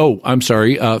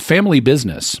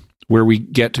Business, where we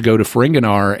get to go to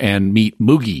Ferenginar and meet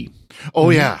Moogie. Oh,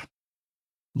 yeah.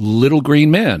 Little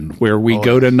Green Men, where we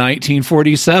go to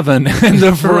 1947, and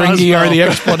the Ferengi are the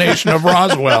explanation of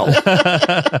Roswell.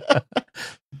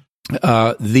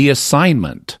 The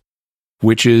Assignment,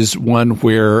 which is one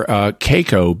where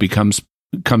Keiko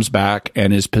comes back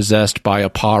and is possessed by a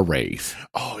paw wraith.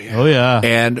 Oh, yeah. Oh, yeah.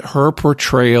 And her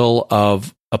portrayal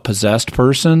of a possessed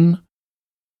person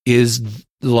is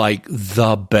like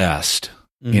the best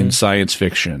in science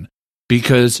fiction,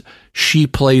 because she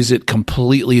plays it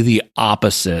completely the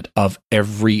opposite of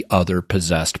every other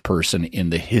possessed person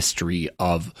in the history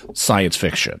of science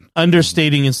fiction.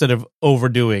 Understating instead of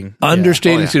overdoing.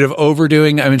 Instead of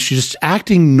overdoing. I mean, she's just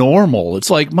acting normal.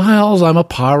 It's like, Miles, I'm a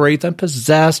paw wraith, I'm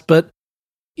possessed, but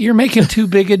you're making too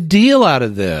big a deal out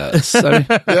of this. I mean,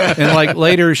 and like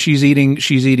later she's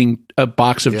eating a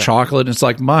box of chocolate, and it's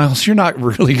like, Miles, you're not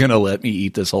really going to let me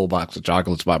eat this whole box of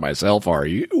chocolates by myself, are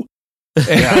you?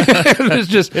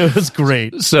 It was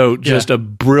great. So just a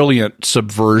brilliant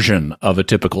subversion of a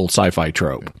typical sci-fi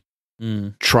trope.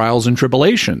 Trials and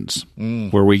Tribulations,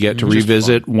 where we get to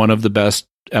revisit one of the best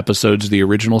episodes of the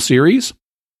original series.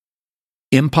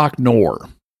 Impact Nor,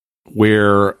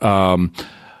 where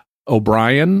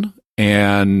O'Brien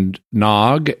and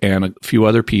Nog and a few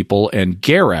other people and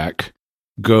Garak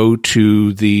go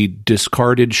to the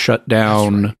discarded, shut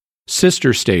down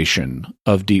sister station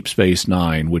of Deep Space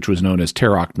Nine, which was known as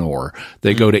Terok Nor.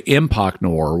 They go to Impact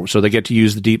Nor, so they get to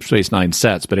use the Deep Space Nine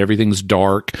sets, but everything's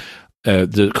dark.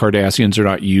 The Cardassians are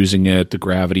not using it. The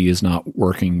gravity is not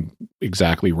working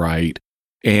exactly right.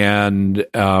 And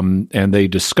they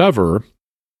discover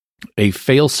a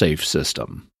failsafe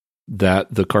system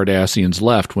that the Cardassians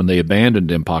left when they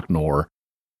abandoned Impact Nor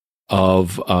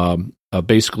of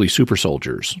basically super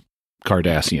soldiers,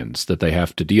 Cardassians, that they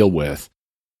have to deal with.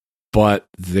 But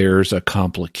there's a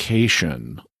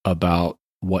complication about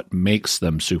what makes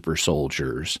them super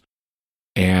soldiers,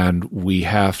 and we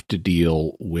have to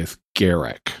deal with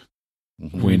Garak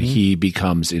when he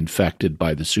becomes infected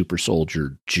by the super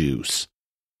soldier juice.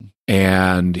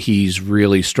 And he's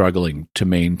really struggling to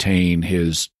maintain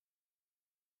his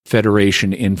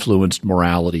Federation-influenced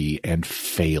morality and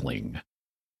failing.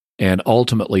 And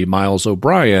ultimately, Miles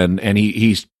O'Brien, and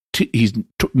he's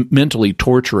mentally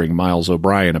torturing Miles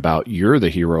O'Brien about, you're the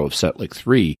hero of Setlik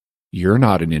 3. You're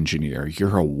not an engineer.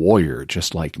 You're a warrior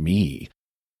just like me.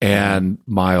 And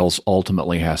Miles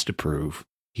ultimately has to prove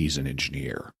he's an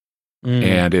engineer.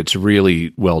 And it's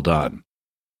really well done.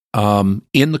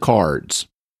 In the Cards,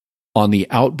 on the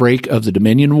outbreak of the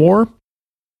Dominion War,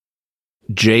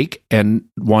 Jake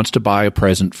wants to buy a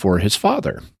present for his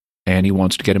father, and he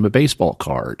wants to get him a baseball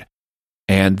card.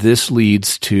 And this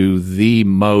leads to the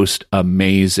most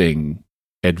amazing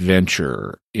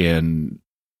adventure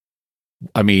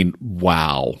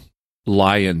wow.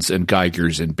 Lions and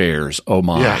Geigers and bears. Oh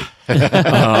my.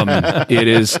 Yeah. It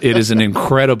is an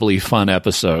incredibly fun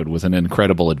episode with an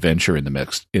incredible adventure in the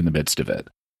midst of it.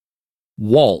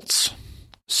 Waltz,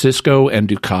 Sisko and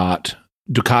Dukat.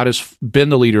 Dukat has been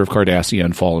the leader of Cardassia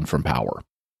and fallen from power.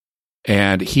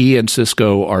 And he and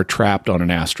Sisko are trapped on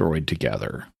an asteroid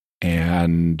together.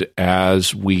 And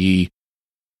as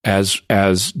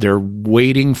they're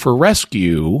waiting for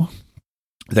rescue,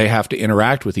 they have to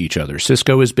interact with each other.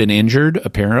 Sisko has been injured,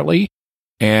 apparently,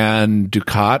 and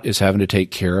Dukat is having to take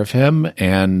care of him,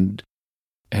 and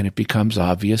it becomes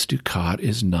obvious Dukat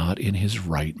is not in his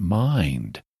right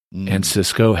mind. And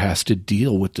Sisko has to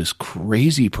deal with this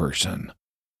crazy person.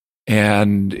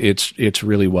 And it's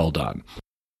really well done.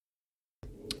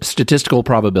 Statistical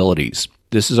probabilities.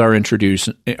 This is our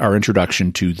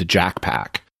introduction to the Jack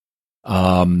Pack.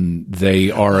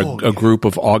 They are a group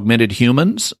of augmented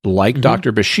humans like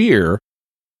Dr. Bashir,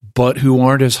 but who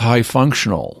aren't as high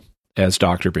functional as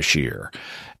Dr. Bashir.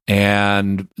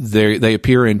 And they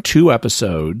appear in 2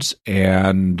 episodes,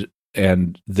 and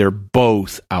they're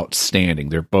both outstanding.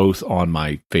 They're both on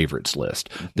my favorites list.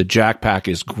 The Jack Pack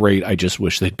is great. I just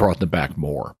wish they'd brought them back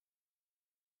more.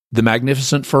 The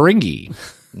Magnificent Ferengi,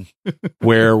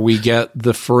 where we get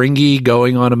the Ferengi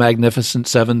going on a Magnificent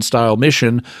Seven style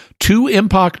mission to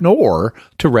Impact Nor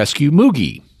to rescue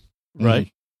Moogie. Right.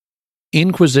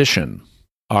 Inquisition,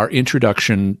 our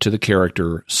introduction to the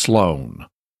character Sloane.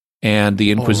 And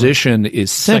the Inquisition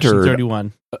is centered. Section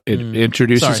 31. It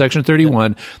introduces Section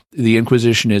 31. Yeah. The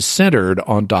Inquisition is centered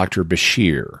on Dr.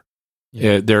 Bashir.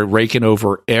 Yeah. They're raking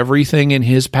over everything in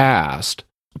his past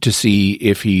to see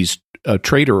if he's a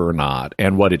traitor or not.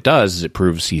 And what it does is it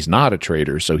proves he's not a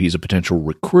traitor, so he's a potential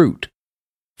recruit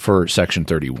for Section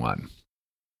 31.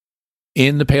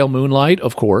 In the Pale Moonlight,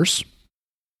 of course,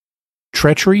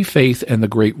 Treachery, Faith, and the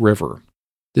Great River.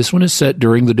 This one is set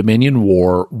during the Dominion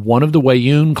War. One of the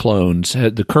Wayun clones,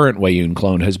 the current Wayun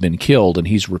clone, has been killed, and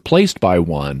he's replaced by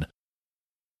one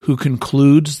who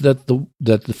concludes that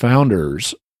the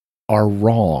founders are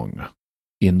wrong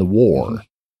in the war,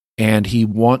 and he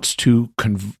wants to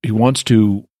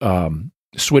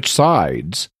switch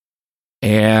sides,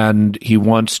 and he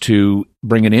wants to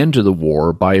bring an end to the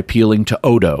war by appealing to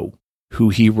Odo, who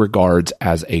he regards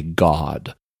as a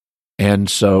god. And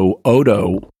so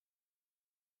Odo,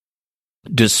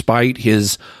 despite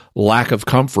his lack of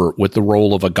comfort with the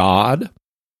role of a god,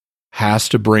 has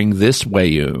to bring this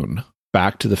Wayun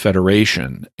back to the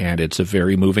Federation, and it's a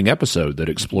very moving episode that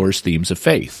explores themes of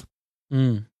faith.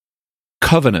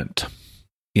 Covenant.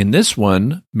 In this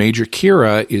one, Major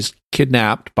Kira is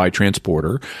kidnapped by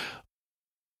Transporter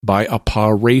by a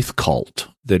Pa-Wraith cult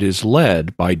that is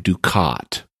led by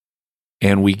Dukat,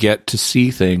 and we get to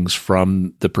see things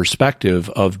from the perspective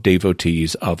of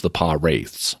devotees of the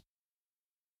Pa-Wraiths.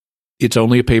 It's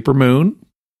only a paper moon,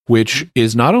 which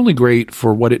is not only great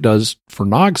for what it does for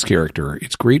Nog's character,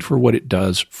 it's great for what it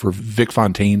does for Vic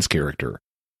Fontaine's character,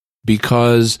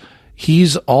 because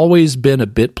he's always been a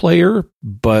bit player,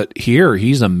 but here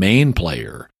he's a main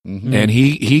player, and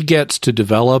he gets to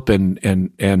develop and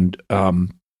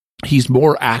he's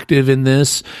more active in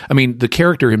this. I mean, the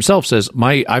character himself says,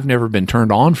 I've never been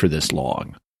turned on for this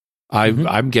long.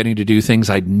 I'm getting to do things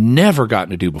I'd never gotten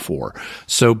to do before.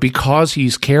 So because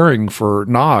he's caring for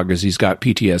Nog as he's got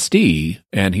PTSD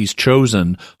and he's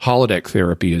chosen holodeck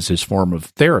therapy as his form of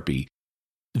therapy,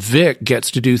 Vic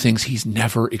gets to do things he's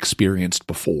never experienced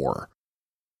before.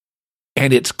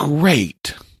 And it's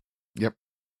great. Yep.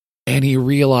 And he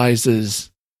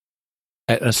realizes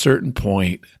at a certain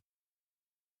point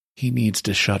he needs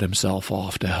to shut himself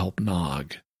off to help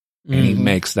Nog. And he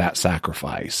makes that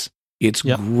sacrifice. It's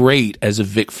great as a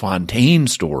Vic Fontaine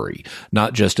story,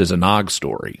 not just as a Nog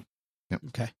story. Yep.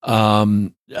 Okay.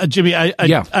 Jimmy, I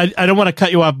don't want to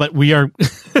cut you off, but we are.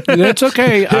 That's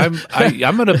okay.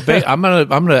 I'm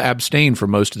gonna abstain from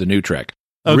most of the new Trek.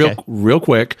 Okay. Real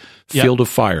quick. Field of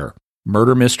Fire,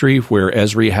 murder mystery where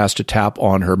Ezri has to tap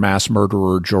on her mass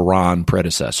murderer Joran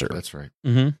predecessor. That's right.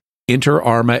 Inter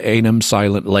Arma Anum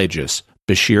Silent Legis.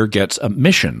 Bashir gets a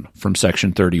mission from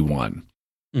Section 31.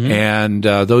 And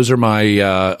those are my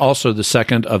also the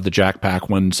second of the Jack Pack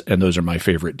ones, and those are my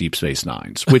favorite Deep Space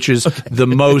Nines, which is the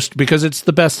most, because it's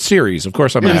the best series. Of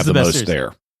course, I'm going to have the most series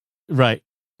there. Right.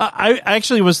 I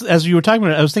actually was, as you were talking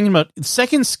about it, I was thinking about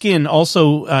Second Skin.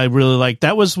 Also, I really liked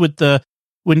that. Was with the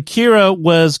when Kira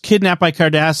was kidnapped by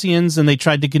Cardassians and they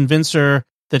tried to convince her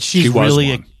that she's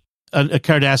really a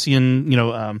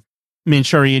Cardassian,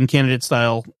 Manchurian candidate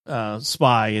style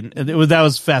spy, and that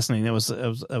was fascinating. That was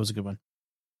a good one.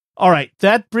 All right,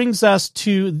 that brings us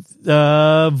to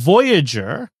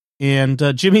Voyager,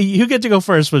 and Jimmy, you get to go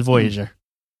first with Voyager.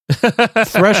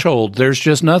 Threshold. There's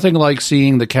just nothing like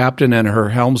seeing the captain and her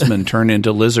helmsman turn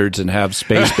into lizards and have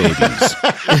space babies.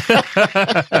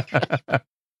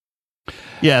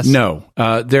 Yes. No,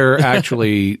 they're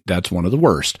actually, that's one of the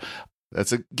worst.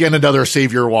 That's again another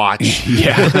savior watch.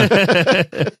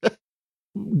 Yeah.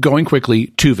 Going quickly,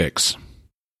 Tuvix.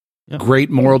 Yep. Great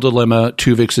moral dilemma.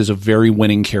 Tuvix is a very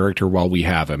winning character while we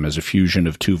have him as a fusion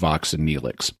of Tuvok and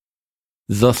Neelix.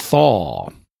 The Thaw.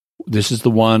 This is the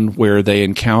one where they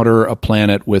encounter a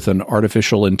planet with an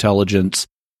artificial intelligence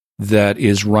that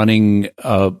is running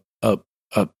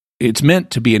it's meant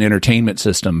to be an entertainment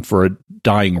system for a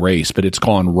dying race, but it's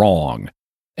gone wrong,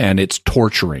 and it's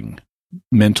torturing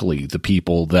mentally the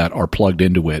people that are plugged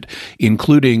into it,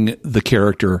 including the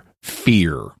character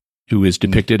Fear, who is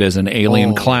depicted as an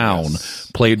alien clown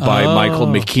played by Michael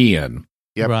McKean.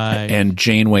 Yep. Right. And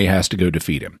Janeway has to go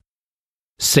defeat him.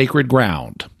 Sacred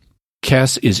Ground.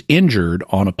 Kes is injured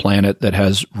on a planet that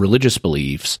has religious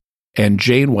beliefs, and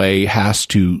Janeway has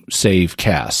to save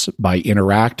Kes by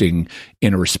interacting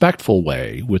in a respectful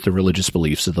way with the religious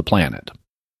beliefs of the planet.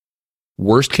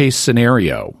 Worst case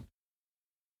scenario,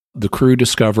 the crew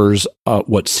discovers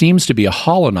what seems to be a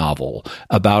holonovel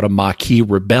about a Maquis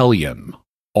rebellion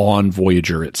on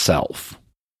Voyager itself.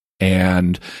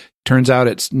 And turns out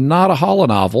it's not a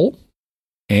holonovel,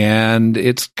 and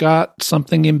it's got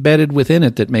something embedded within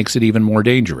it that makes it even more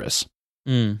dangerous.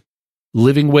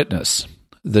 Living Witness.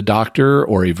 The Doctor,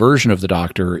 or a version of the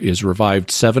Doctor, is revived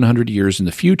 700 years in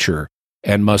the future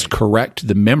and must correct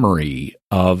the memory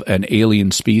of an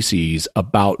alien species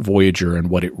about Voyager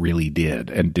and what it really did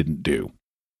and didn't do.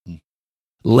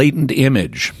 Latent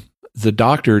Image. The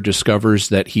Doctor discovers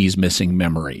that he's missing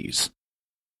memories,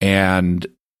 and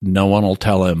no one will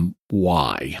tell him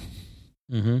why.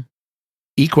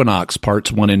 Equinox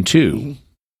Parts 1 and 2.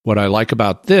 What I like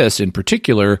about this in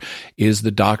particular is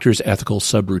the Doctor's ethical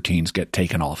subroutines get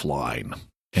taken offline,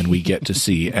 and we get to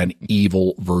see an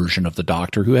evil version of the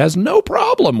Doctor who has no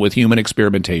problem with human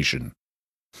experimentation.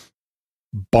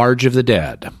 Barge of the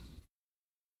Dead.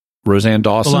 Roseanne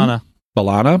Dawson,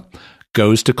 B'Elanna,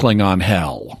 goes to Klingon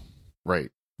hell. Right.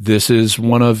 This is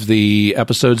one of the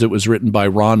episodes that was written by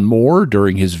Ron Moore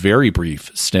during his very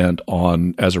brief stint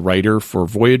on as a writer for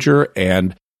Voyager,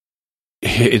 and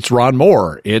it's Ron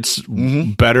Moore. It's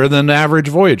better than average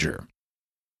Voyager.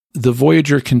 The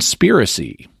Voyager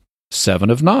conspiracy,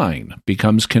 7 of 9,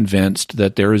 becomes convinced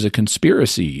that there is a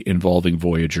conspiracy involving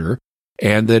Voyager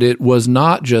and that it was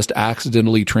not just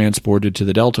accidentally transported to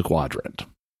the Delta Quadrant.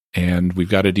 And we've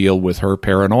got to deal with her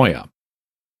paranoia.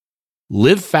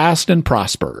 Live Fast and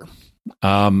Prosper.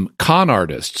 Con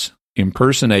artists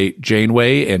impersonate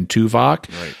Janeway and Tuvok.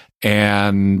 Right.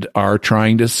 And are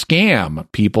trying to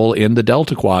scam people in the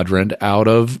Delta Quadrant out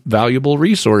of valuable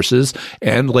resources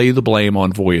and lay the blame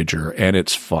on Voyager, and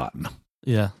it's fun.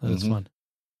 Yeah, that's fun.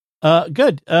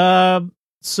 Good.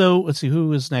 So let's see,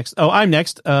 who is next? Oh, I'm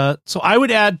next. So I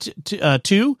would add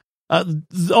two.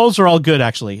 Those are all good,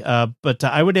 actually. But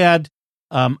I would add,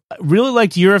 really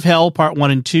liked Year of Hell Part 1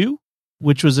 and 2,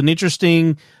 which was an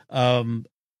interesting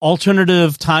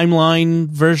alternative timeline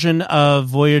version of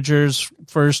Voyager's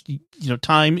first,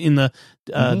 time in the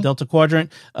Delta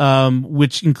Quadrant,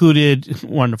 which included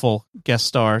wonderful guest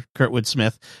star Kurtwood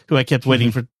Smith, who I kept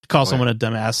waiting for to call someone a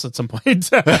dumbass at some point,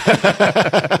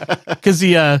 because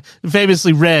he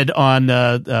famously read on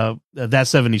That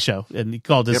 70s Show, and he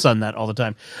called his son that all the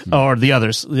time, or the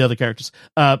other characters.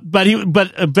 But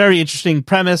a very interesting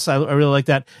premise. I really like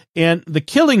that. And The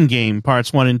Killing Game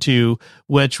Parts 1 and 2,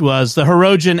 which was the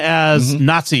Hirogen as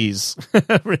Nazis,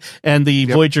 and the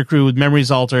Voyager crew with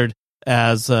memories altered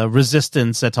as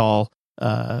resistance et al.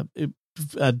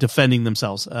 Defending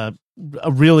themselves. A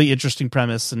really interesting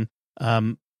premise, and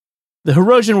the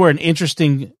Hirogen were an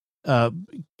interesting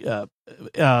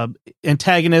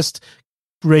antagonist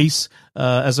race,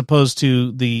 as opposed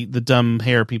to the dumb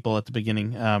hair people at the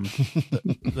beginning.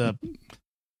 The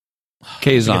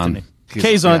Kazon.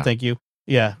 Kazon, thank you.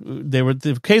 Yeah,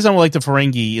 the Kazon were like the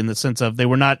Ferengi in the sense of they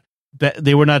were not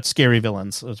scary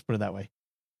villains. Let's put it that way.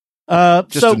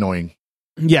 Just annoying.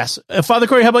 Yes, Father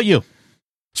Corey, how about you?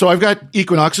 So I've got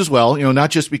Equinox as well, not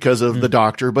just because of the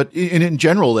Doctor, but in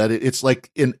general, that it's like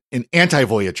an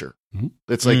anti-Voyager.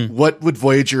 It's like, what would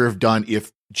Voyager have done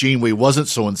if Janeway wasn't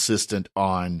so insistent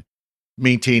on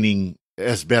maintaining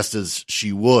as best as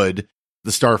she would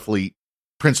the Starfleet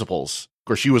principles. Of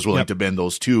course, she was willing to bend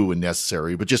those too when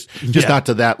necessary, but just not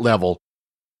to that level.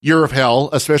 Year of Hell,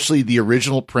 especially the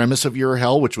original premise of Year of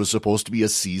Hell, which was supposed to be a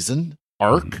season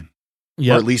arc,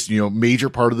 or at least, major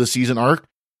part of the season arc.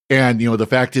 And, the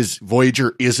fact is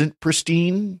Voyager isn't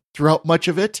pristine throughout much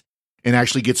of it and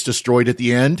actually gets destroyed at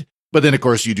the end. But then, of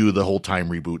course, you do the whole time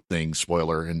reboot thing,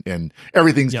 spoiler, and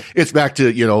everything's, it's back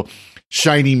to,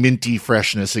 shiny, minty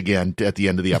freshness again at the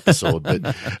end of the episode.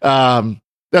 But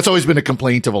that's always been a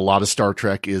complaint of a lot of Star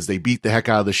Trek is they beat the heck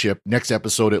out of the ship. Next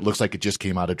episode, it looks like it just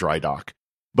came out of dry dock.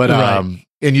 But, and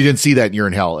you didn't see that in Year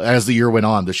in Hell. As the year went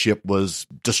on, the ship was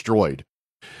destroyed.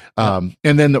 And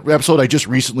then the episode I just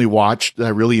recently watched that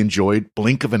I really enjoyed,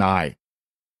 Blink of an Eye.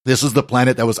 This is the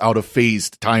planet that was out of phase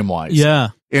time-wise. Yeah.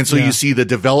 And so you see the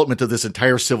development of this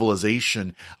entire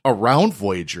civilization around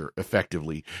Voyager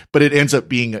effectively, but it ends up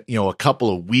being, a couple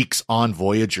of weeks on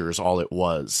Voyager is all it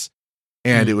was.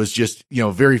 And it was just,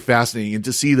 very fascinating. And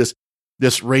to see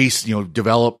this race,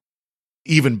 develop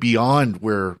even beyond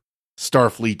where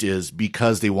Starfleet is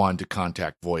because they wanted to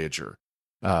contact Voyager.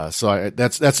 So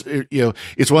that's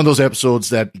it's one of those episodes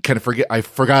that you kind of I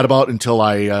forgot about until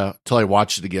I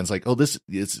watched it again. It's like, oh, this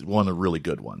is one of the really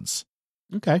good ones.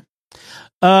 Okay.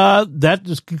 That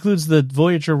just concludes the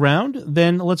Voyager round.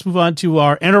 Then let's move on to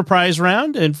our Enterprise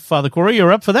round. And Father Corey,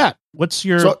 you're up for that. What's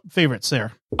your favorites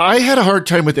there? I had a hard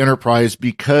time with Enterprise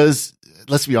because,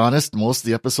 let's be honest, most of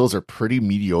the episodes are pretty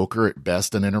mediocre at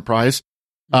best in Enterprise.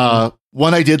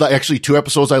 One I did, actually 2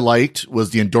 episodes I liked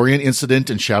was the Andorian Incident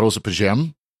and Shadows of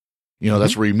P'Jem.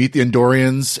 That's where you meet the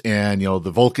Andorians and,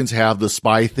 the Vulcans have the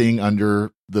spy thing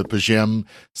under the P'Jem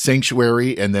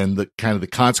sanctuary, and then the kind of the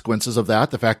consequences of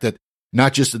that. The fact that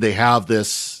not just did they have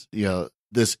this,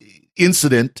 this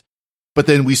incident, but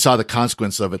then we saw the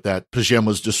consequence of it, that P'Jem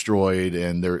was destroyed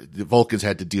and the Vulcans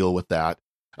had to deal with that.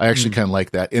 I actually kind of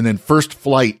like that. And then First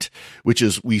Flight, which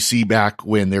is we see back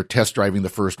when they're test driving the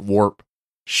first warp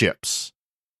ships,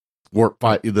 the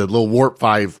little Warp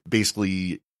 5,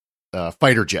 basically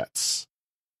fighter jets.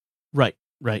 Right.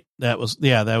 That was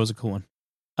a cool one.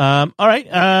 All right.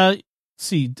 Let's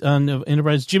see, on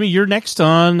Enterprise, Jimmy, you're next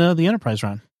on the Enterprise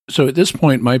round. So at this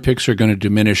point, my picks are going to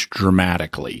diminish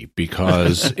dramatically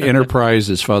because Enterprise,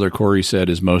 as Father Corey said,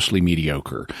 is mostly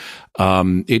mediocre.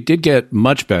 It did get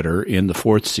much better in the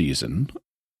 4th season,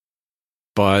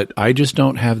 but I just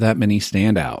don't have that many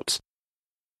standouts.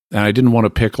 And I didn't want to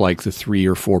pick like the 3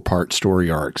 or 4 part story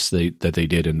arcs that they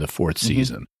did in the 4th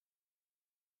season.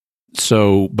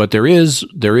 So, but there is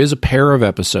a pair of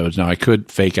episodes. Now I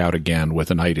could fake out again with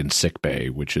A Night in Sickbay,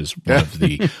 which is one of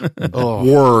the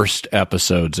worst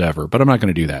episodes ever, but I'm not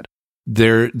going to do that.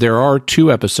 There are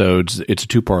 2 episodes. It's a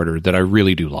 2-parter that I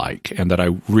really do like and that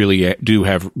I really do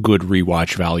have good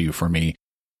rewatch value for me.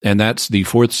 And that's the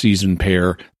 4th season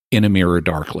pair, In a Mirror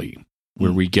Darkly,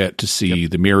 where we get to see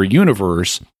the Mirror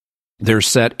Universe. They're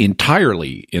set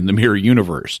entirely in the Mirror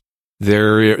Universe.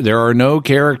 There are no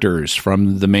characters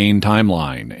from the main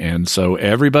timeline, and so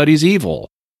everybody's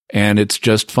evil. And it's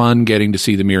just fun getting to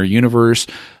see the Mirror Universe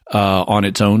on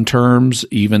its own terms.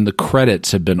 Even the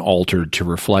credits have been altered to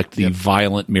reflect the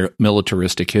violent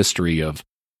militaristic history of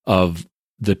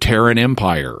the Terran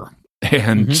Empire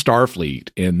and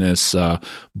Starfleet in this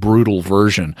brutal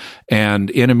version. And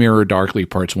In a Mirror Darkly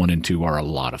Parts 1 and 2 are a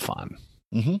lot of fun.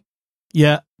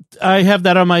 Yeah, I have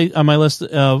that on my list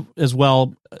as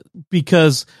well,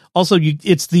 because also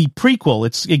it's the prequel.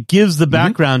 It gives the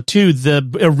background to the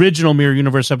original Mirror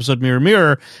Universe episode, Mirror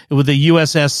Mirror, with the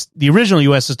original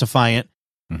USS Defiant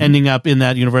ending up in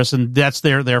that universe, and that's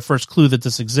their first clue that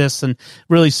this exists, and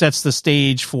really sets the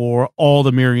stage for all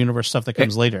the Mirror Universe stuff that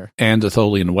comes later. And the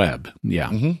Tholian Web,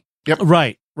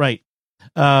 Right.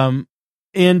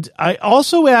 And I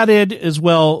also added as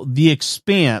well The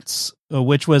Expanse,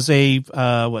 which was a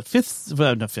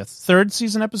third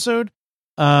season episode.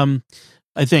 I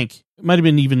think it might have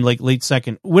been even like late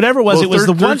second, whatever it was. Well, it was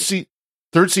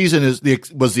third season was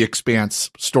the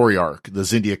Expanse story arc, the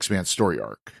Xindi Expanse story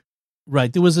arc.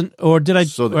 Right. There was maybe I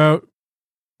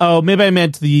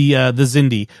meant the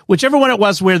Xindi, whichever one it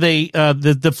was, where they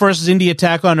the first Xindi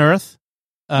attack on Earth,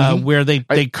 where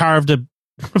they carved a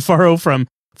furrow from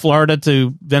Florida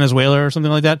to Venezuela or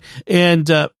something like that, and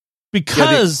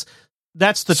because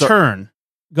that's the turn.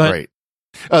 Go ahead.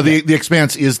 Right. The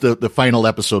Expanse is the final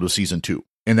episode of season 2,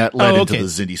 and that led into the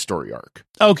Xindi story arc.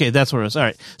 Okay, that's what it was. All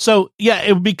right. So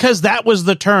yeah, because that was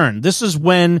the turn. This is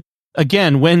when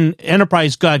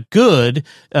Enterprise got good.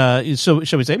 So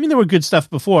shall we say? I mean, there were good stuff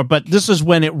before, but this is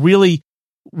when it really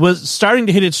was starting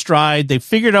to hit its stride. They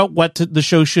figured out what the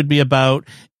show should be about,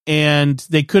 and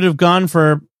they could have gone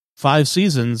for 5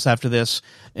 seasons after this,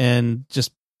 and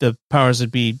just the powers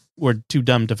that be were too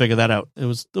dumb to figure that out. There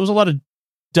was a lot of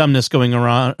dumbness going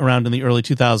around in the early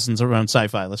 2000s around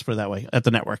sci-fi. Let's put it that way at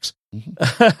the networks.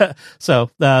 Mm-hmm. So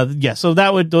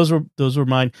those were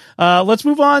mine. Let's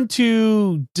move on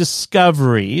to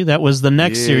Discovery. That was the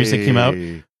next series that came out.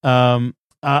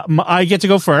 I get to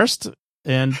go first,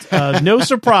 and no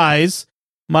surprise,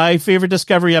 my favorite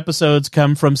Discovery episodes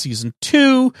come from season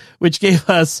 2, which gave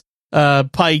us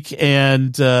Pike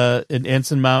and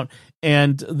Anson Mount,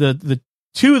 and the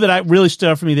two that I really stood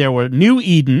out for me there were New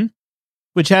Eden,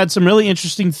 which had some really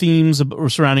interesting themes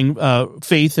surrounding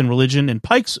faith and religion and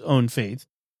Pike's own faith.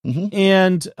 Mm-hmm.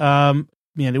 And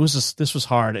man, this was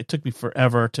hard. It took me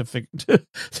forever to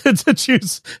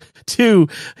choose two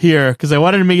here because I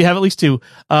wanted to maybe have at least two.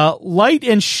 Light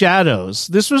and Shadows.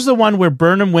 This was the one where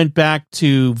Burnham went back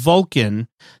to Vulcan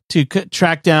to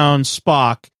track down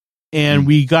Spock. And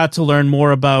we got to learn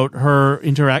more about her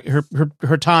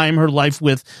her life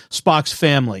with Spock's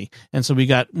family. And so we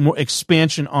got more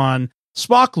expansion on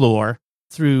Spock lore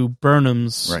through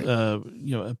Burnham's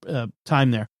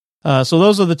time there. So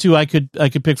those are the two I could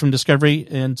pick from Discovery.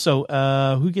 And so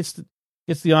who gets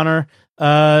the honor?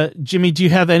 Jimmy, do you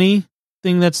have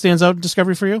anything that stands out in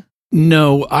Discovery for you?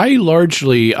 No,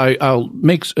 I'll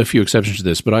make a few exceptions to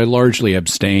this, but I largely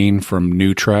abstain from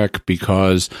New Trek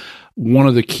because one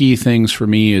of the key things for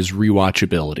me is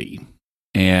rewatchability.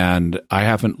 And I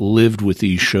haven't lived with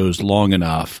these shows long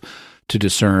enough to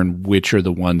discern which are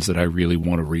the ones that I really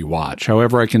want to rewatch.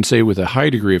 However, I can say with a high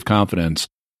degree of confidence,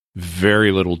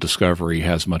 very little Discovery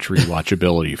has much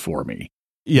rewatchability for me.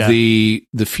 Yeah. The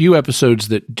few episodes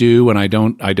that do, and I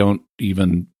don't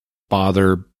even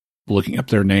bother looking up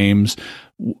their names,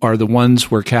 are the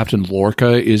ones where Captain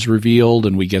Lorca is revealed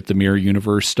and we get the Mirror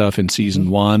Universe stuff in season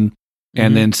 1.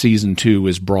 And then season 2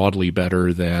 is broadly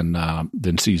better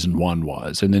than season 1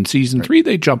 was. And then season 3,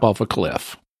 they jump off a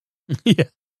cliff. Yeah.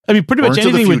 I mean, pretty much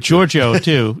anything with Giorgio,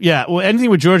 too. Yeah. Well, anything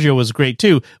with Giorgio was great,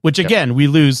 too, which, again, we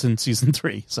lose in season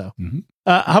 3. So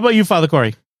how about you, Father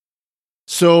Cory?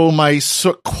 So my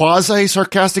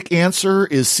quasi-sarcastic answer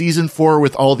is season 4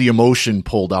 with all the emotion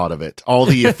pulled out of it, all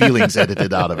the feelings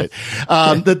edited out of it.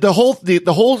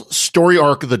 The whole story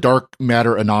arc of the Dark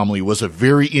Matter Anomaly was a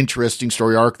very interesting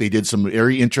story arc. They did some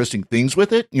very interesting things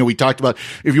with it. You know, we talked about,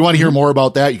 if you want to hear more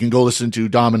about that, you can go listen to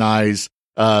Dom and I's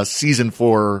season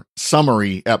 4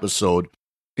 summary episode.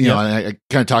 You know, and I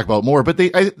kind of talk about more, but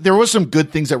there was some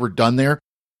good things that were done there.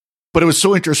 But it was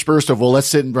so interspersed of, well, let's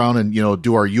sit around and, you know,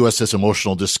 do our USS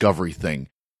Emotional Discovery thing.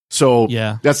 So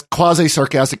that's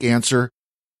quasi-sarcastic answer.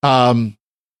 I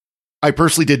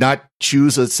personally did not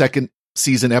choose a second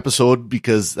season episode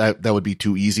because that would be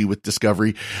too easy with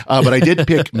Discovery. But I did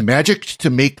pick Magic to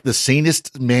Make the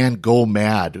Sanest Man Go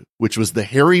Mad, which was the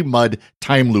Harry Mudd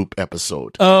time loop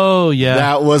episode. Oh, yeah.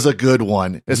 That was a good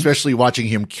one, especially watching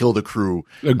him kill the crew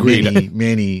many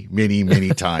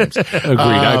times.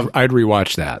 Agreed. I'd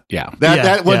rewatch that. Yeah.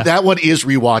 That one is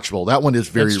rewatchable. That one is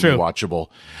very rewatchable.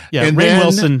 Yeah. And Ray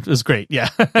Wilson is great. Yeah.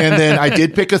 And then I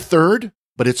did pick a third,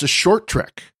 but it's a short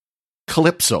trek,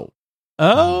 Calypso.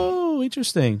 Oh,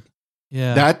 interesting.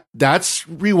 Yeah. That's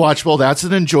rewatchable. That's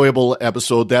an enjoyable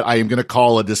episode that I am going to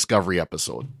call a Discovery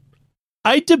episode.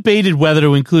 I debated whether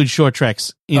to include short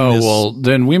treks in this. Oh, well,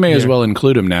 then we may as well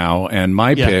include them now. And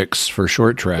my picks for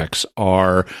short treks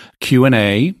are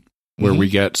Q&A, where we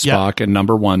get Spock and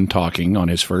Number 1 talking on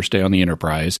his first day on the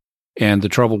Enterprise, and The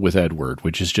Trouble with Edward,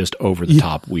 which is just over the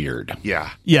top weird. Yeah.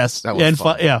 Yes. That was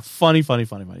fun.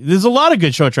 funny. There's a lot of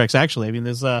good short treks, actually. I mean,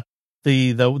 there's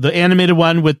the animated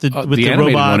one with the animated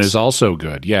robots. One is also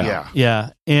good.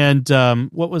 Yeah. And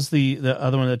what was the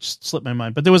other one that just slipped my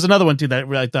mind? But there was another one too that I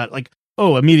really thought like,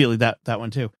 oh, immediately that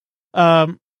one too.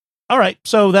 All right,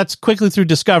 so that's quickly through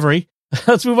Discovery.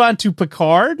 Let's move on to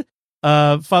Picard.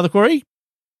 Father Cory,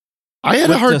 I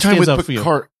had a hard time with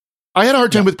Picard.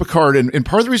 With Picard, and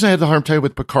part of the reason I had the hard time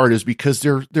with Picard is because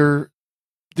they're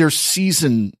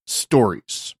season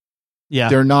stories. Yeah,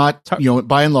 they're not,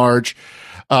 by and large.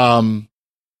 They're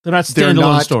not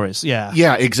standalone stories. Yeah.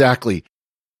 Yeah, exactly.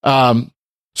 So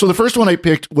the first one I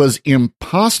picked was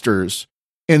Imposters,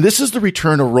 and this is the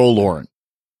return of Ro Lauren.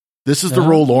 This is the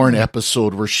Ro Lauren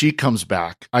episode where she comes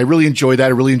back. I really enjoyed that. I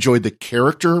really enjoyed the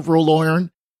character of Ro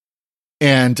Lauren,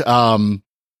 and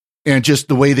just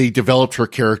the way they developed her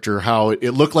character, how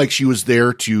it looked like she was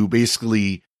there to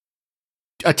basically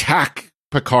attack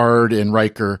Picard and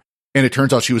Riker, and it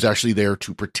turns out she was actually there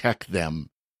to protect them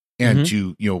and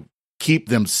to, keep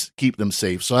them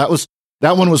safe. So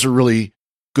that one was a really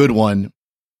good one.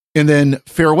 And then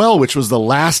Farewell, which was the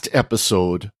last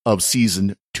episode of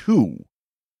season 2,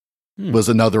 was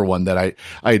another one that I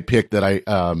had picked that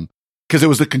because it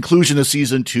was the conclusion of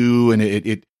season 2, and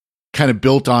it kind of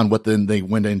built on what then they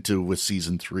went into with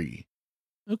season 3.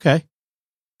 Okay.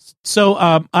 So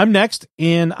I'm next,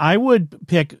 and I would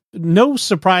pick, no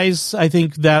surprise, I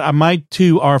think that my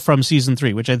 2 are from season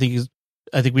 3, which I think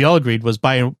we all agreed was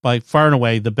by far and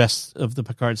away the best of the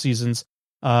Picard seasons.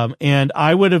 And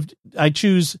I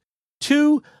choose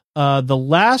 2, The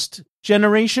Last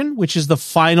Generation, which is the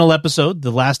final episode,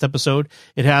 the last episode.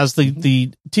 It has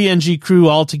the TNG crew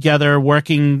all together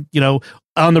working,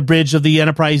 on the bridge of the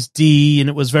Enterprise D, and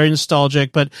it was very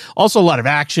nostalgic, but also a lot of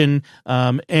action,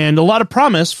 and a lot of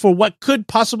promise for what could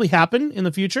possibly happen in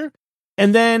the future.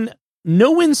 And then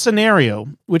No Win Scenario,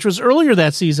 which was earlier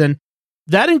that season,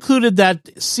 that included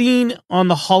that scene on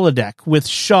the holodeck with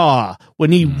Shaw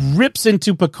when he rips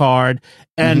into Picard,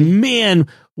 and man,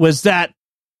 was that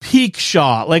peak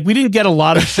Shaw. Like, we didn't get a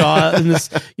lot of Shaw in this,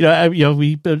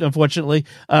 we unfortunately,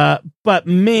 but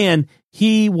man,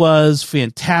 he was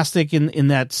fantastic in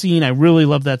that scene. I really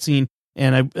loved that scene,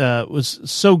 and I was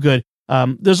so good.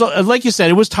 There's, like you said,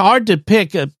 it was hard to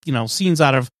pick scenes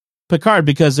out of Picard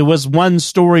because it was one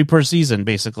story per season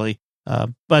basically.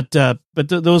 But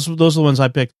those are the ones I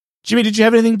picked. Jimmy, did you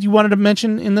have anything you wanted to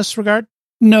mention in this regard?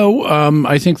 No,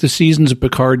 I think the seasons of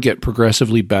Picard get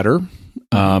progressively better,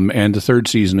 and the third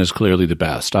season is clearly the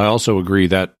best. I also agree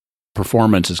that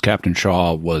performance as Captain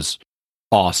Shaw was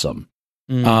awesome.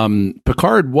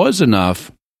 Picard was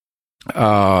enough.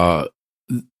 Picard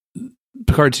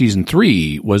season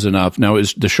 3 was enough. Now,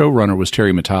 the showrunner was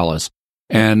Terry Matalas,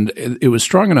 and it was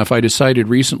strong enough. I decided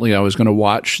recently I was going to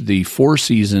watch the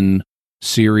 4-season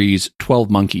series 12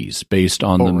 Monkeys based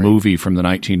on the movie from the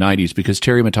 1990s, because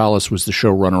Terry Matalas was the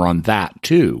showrunner on that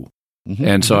too.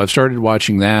 And so I've started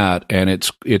watching that, and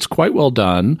it's quite well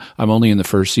done. I'm only in the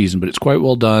first season, but it's quite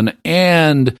well done.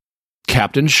 And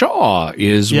Captain Shaw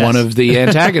is one of the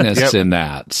antagonists in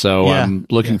that. So I'm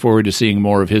looking forward to seeing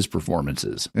more of his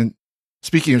performances. And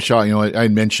speaking of Shaw, I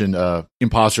mentioned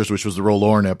Imposters, which was the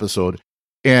Rolorn episode.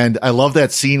 And I love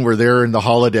that scene where they're in the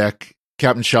holodeck,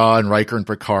 Captain Shaw and Riker and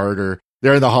Picard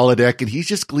they're in the holodeck, and he's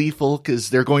just gleeful because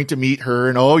they're going to meet her,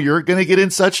 and you're going to get in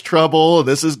such trouble, and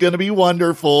this is going to be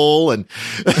wonderful. And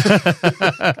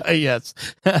yes,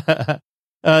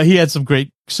 he had some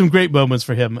great moments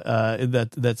for him in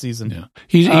that season. Yeah.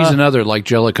 He's another, like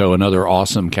Jellicoe, another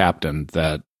awesome captain.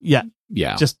 But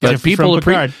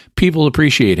people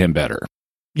appreciate him better.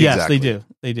 Yes, exactly.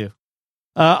 They do.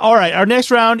 All right, our next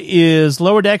round is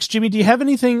Lower Decks. Jimmy, do you have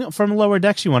anything from Lower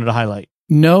Decks you wanted to highlight?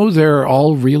 No, they're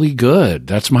all really good.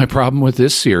 That's my problem with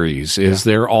this series, is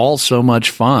they're all so much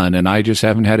fun, and I just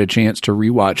haven't had a chance to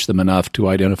rewatch them enough to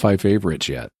identify favorites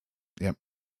yet. Yep.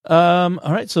 All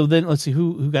right, so then let's see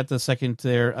who got the second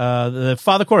there. The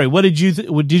Father Corey, what did you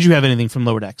did you have anything from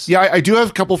Lower Decks? Yeah, I do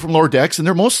have a couple from Lower Decks, and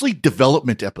they're mostly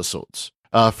development episodes.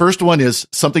 First one is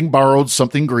Something Borrowed,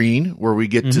 Something Green, where we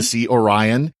get to see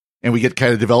Orion, and we get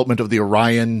kind of development of the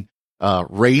Orion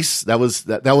race. That was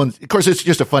that one. Of course, it's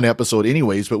just a fun episode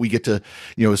anyways, but we get to,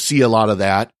 see a lot of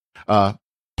that. Parth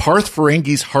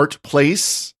Ferengi's Heart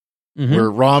Place, where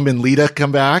Rom and Lita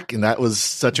come back. And that was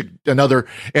such another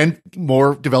and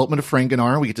more development of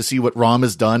Ferenginar. We get to see what Rom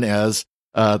has done as,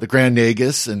 the Grand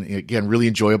Nagus, and again, really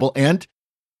enjoyable. And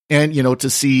to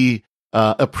see,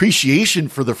 appreciation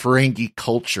for the Ferengi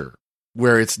culture,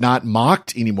 where it's not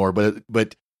mocked anymore,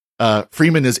 but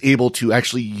Freeman is able to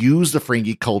actually use the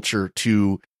Ferengi culture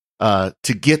to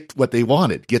get what they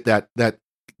wanted, get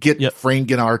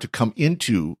Ferenginar to come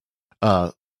into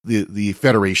the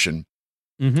Federation.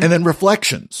 And then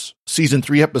Reflections, season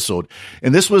 3 episode,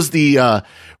 and this was the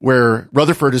where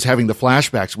Rutherford is having the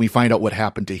flashbacks. We find out what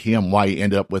happened to him, why he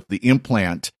ended up with the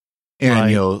implant,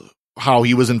 and how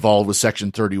he was involved with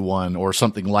Section 31 or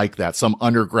something like that, some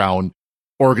underground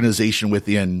organization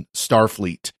within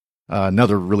Starfleet.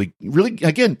 Another really, really,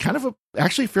 again, kind of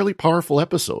actually fairly powerful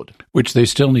episode, which they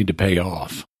still need to pay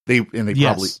off. They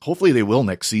probably, hopefully, they will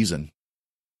next season.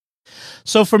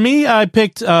 So for me, I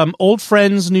picked Old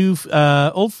Friends, New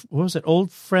Planets,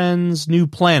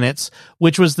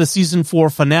 which was the season 4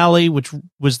 finale, which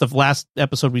was the last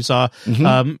episode we saw.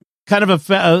 Kind of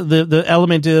the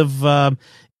element of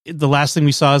the last thing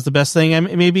we saw is the best thing,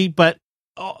 maybe, but.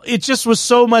 It just was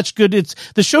so much good.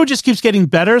 The show just keeps getting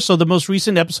better. So the most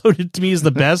recent episode to me is the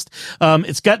best.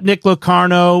 It's got Nick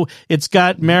Locarno. It's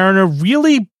got Mariner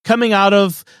really coming out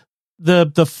of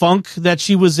the funk that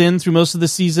she was in through most of the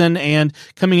season and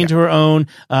coming into her own.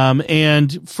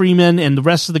 And Freeman and the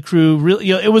rest of the crew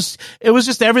really, it was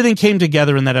just everything came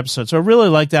together in that episode. So I really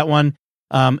like that one.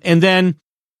 And then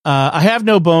I have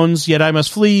no bones, yet I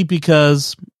must flee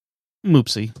because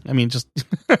Moopsie. I mean, just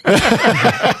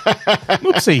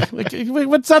Moopsie.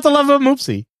 What's not to love about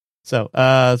Moopsie? So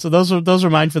those are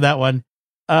mine for that one.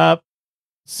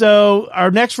 So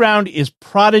our next round is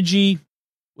Prodigy,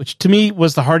 which to me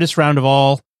was the hardest round of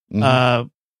all. Mm-hmm.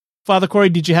 Father Corey,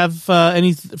 did you have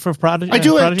any for Prodigy? I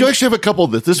do actually have a couple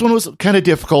of this. This one was kind of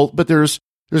difficult, but there's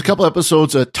a couple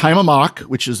episodes. Time of Mock,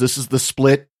 this is the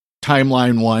split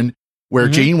timeline one where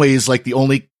mm-hmm. Janeway is like the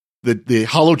only. The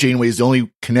Hollow Janeway is the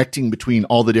only connecting between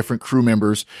all the different crew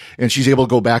members, and she's able to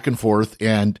go back and forth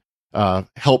and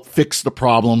help fix the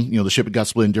problem. You know, the ship had got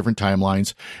split in different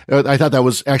timelines. I thought that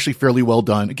was actually fairly well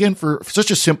done. Again, for such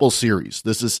a simple series,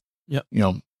 this is, yep. You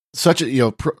know, such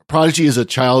a, Prodigy is a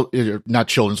not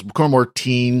children's, more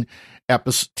teens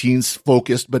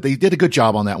focused, but they did a good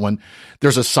job on that one.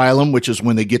 There's Asylum, which is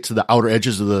when they get to the outer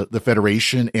edges of the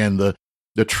Federation, and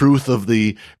the truth of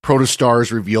the protostar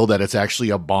is revealed that it's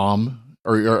actually a bomb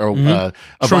or mm-hmm. A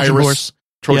Trojan virus,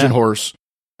 Trojan horse.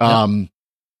 And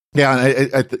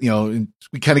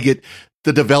we kind of get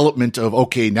the development of,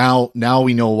 okay, now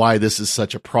we know why this is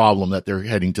such a problem that they're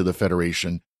heading to the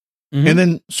Federation. Mm-hmm. And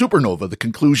then Supernova, the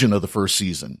conclusion of the first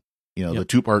season, the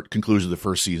 2-part conclusion of the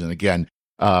first season, again,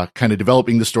 kind of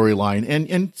developing the storyline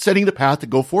and setting the path to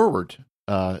go forward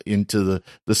into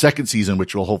the second season,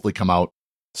 which will hopefully come out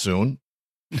soon.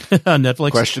 On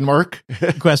Netflix? Question mark.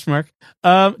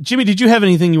 Jimmy, did you have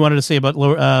anything you wanted to say about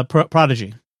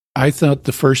Prodigy? I thought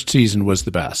the first season was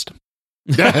the best.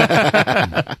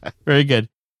 Very good.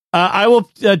 I will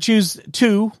choose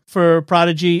 2 for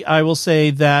Prodigy. I will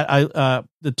say that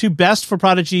the 2 best for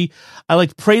Prodigy, I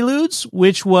liked Preludes,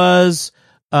 which was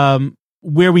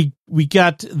where we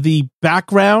got the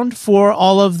background for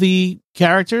all of the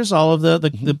characters, all of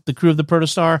the crew of the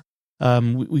Protostar.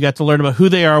 We got to learn about who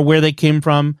they are, where they came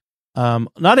from.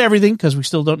 Not everything, because we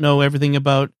still don't know everything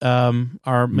about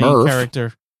our main Murph.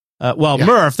 character.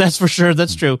 Murph, that's for sure.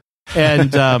 That's true.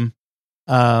 And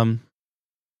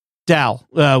Dal.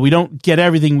 We don't get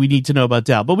everything we need to know about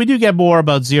Dal, but we do get more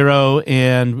about Zero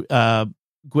and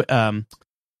Jankum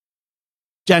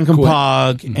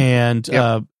Pog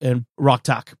and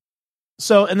Rok-Tahk.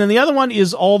 So, and then the other one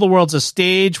is All the World's a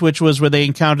Stage, which was where they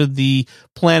encountered the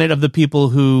planet of the people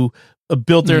who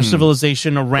built their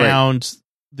civilization around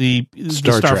the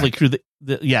Starfleet crew.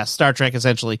 Star Trek,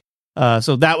 essentially.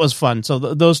 So that was fun. So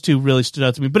those 2 really stood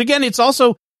out to me. But again, it's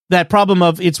also that problem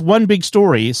of it's one big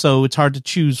story, so it's hard to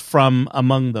choose from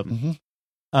among them. Mm-hmm.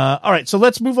 All right, so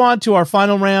let's move on to our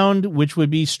final round, which would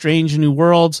be Strange New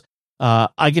Worlds.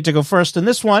 I get to go first in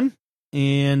this one,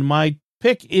 and my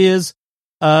pick is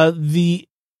Those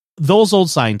Old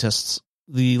Scientists,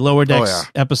 the Lower Decks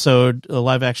episode, a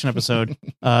live action episode.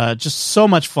 Just so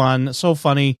much fun, so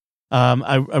funny.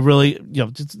 I really,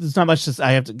 there's not much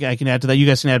I can add to that. You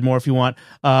guys can add more if you want.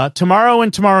 Tomorrow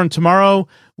and Tomorrow and Tomorrow,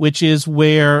 which is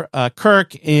where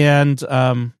Kirk and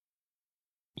La'an.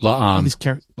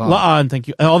 La'an, thank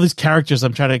you. All these characters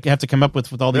I'm trying to have to come up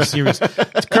with all these series.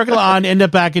 Kirk and La'an end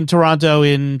up back in Toronto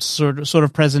in sort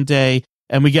of present day.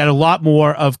 And we get a lot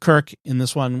more of Kirk in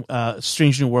this one,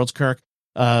 Strange New Worlds Kirk,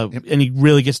 and he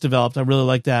really gets developed. I really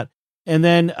like that. And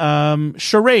then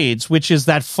Charades, which is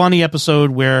that funny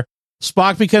episode where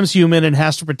Spock becomes human and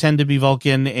has to pretend to be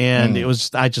Vulcan, and it was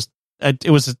I just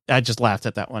laughed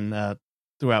at that one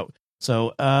throughout.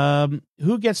 So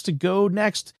who gets to go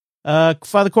next?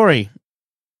 Father Corey.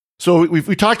 So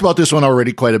we talked about this one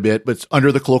already quite a bit, but it's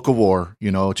Under the Cloak of War.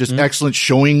 Just excellent,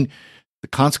 showing the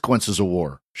consequences of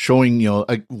war, showing,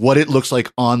 what it looks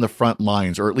like on the front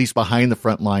lines, or at least behind the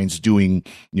front lines doing,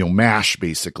 MASH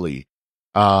basically.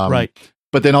 Right.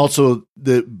 But then also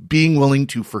the being willing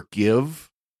to forgive,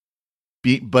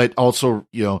 but also,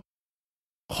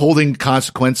 holding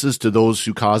consequences to those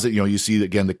who cause it. You see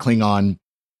again, the Klingon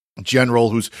general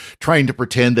who's trying to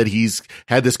pretend that he's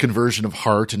had this conversion of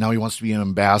heart and now he wants to be an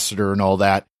ambassador and all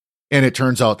that. And it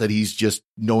turns out that he's just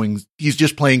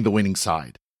playing the winning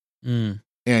side. And,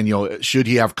 should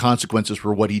he have consequences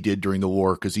for what he did during the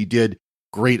war? Because he did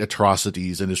great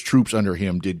atrocities and his troops under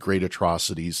him did great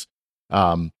atrocities.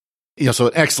 So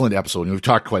an excellent episode. We've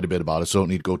talked quite a bit about it, so don't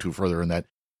need to go too further in that.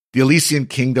 The Elysian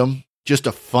Kingdom, just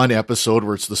a fun episode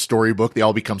where it's the storybook. They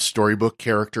all become storybook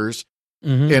characters.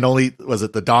 Mm-hmm. And only, was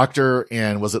it the Doctor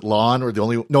and was it Lon or the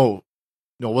only, no,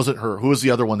 it wasn't her. Who was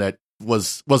the other one that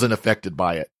wasn't affected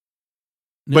by it?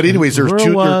 But anyways, there's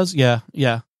two.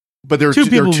 But there were two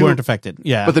people who weren't affected.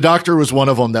 Yeah. But the Doctor was one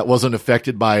of them that wasn't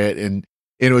affected by it. And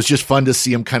it was just fun to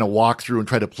see him kind of walk through and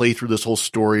try to play through this whole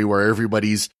story where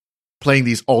everybody's playing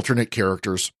these alternate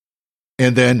characters.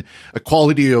 And then a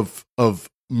quality of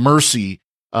mercy,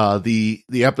 the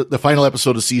final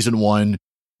episode of season 1,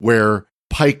 where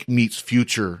Pike meets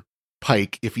future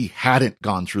Pike if he hadn't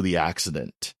gone through the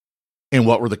accident. and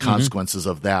what were the consequences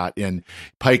of that, and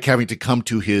Pike having to come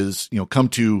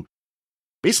to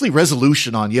basically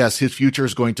resolution on, yes, his future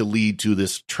is going to lead to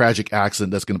this tragic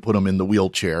accident that's going to put him in the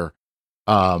wheelchair.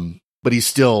 But he's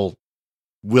still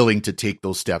willing to take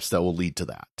those steps that will lead to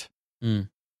that.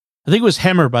 I think it was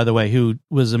Hemmer, by the way, who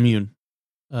was immune.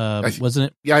 Wasn't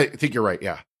it? Yeah, I think you're right.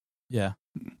 Yeah. Yeah.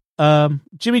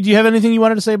 Jimmy, do you have anything you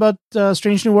wanted to say about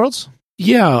Strange New Worlds?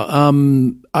 Yeah.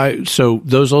 So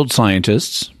those old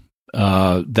scientists,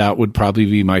 that would probably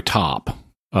be my top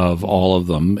of all of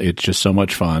them. It's just so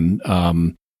much fun.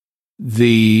 I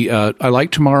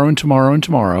like Tomorrow and Tomorrow and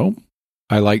Tomorrow.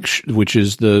 I like, which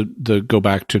is the Go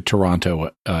Back to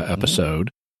Toronto episode.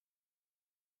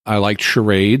 I liked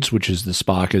Charades, which is the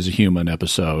Spock as a Human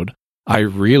episode. I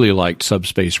really liked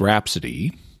Subspace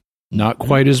Rhapsody. Not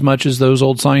quite as much as those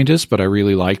old scientists, but I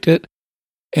really liked it.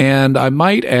 And I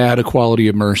might add Equality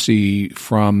of Mercy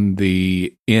from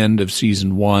the end of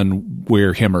season 1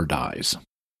 where Hemmer dies.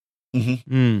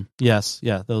 Yes.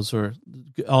 Yeah. Those were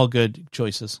all good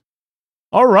choices.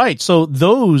 All right. So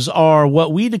those are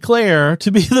what we declare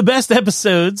to be the best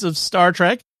episodes of Star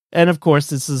Trek. And of course,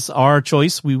 this is our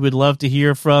choice. We would love to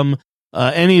hear from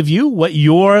any of you what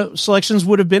your selections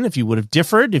would have been, if you would have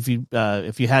differed, if you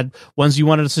had ones you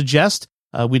wanted to suggest.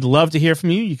 We'd love to hear from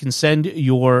you. You can send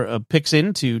your picks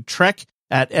in to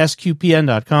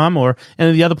trek@sqpn.com or any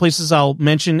of the other places I'll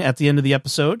mention at the end of the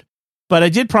episode. But I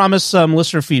did promise some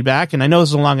listener feedback, and I know this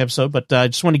is a long episode, but I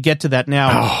just want to get to that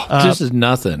now. This is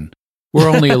nothing. We're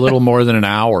only a little more than an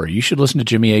hour. You should listen to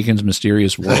Jimmy Akin's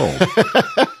Mysterious World.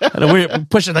 We're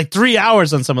pushing like 3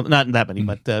 hours on some of not that many,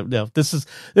 but no, this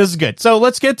is good. So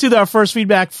let's get to our first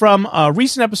feedback from a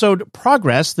recent episode,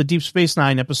 Progress, the Deep Space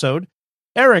Nine episode.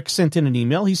 Eric sent in an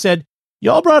email. He said,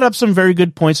 "Y'all brought up some very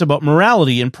good points about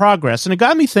morality and progress, and it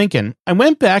got me thinking. I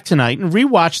went back tonight and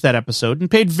rewatched that episode and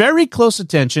paid very close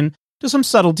attention to some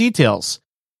subtle details.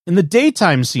 In the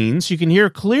daytime scenes, you can hear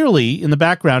clearly in the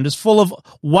background is full of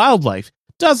wildlife.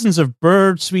 Dozens of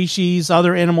bird species,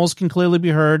 other animals can clearly be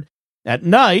heard. At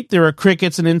night, there are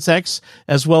crickets and insects,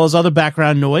 as well as other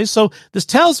background noise. So this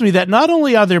tells me that not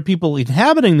only are there people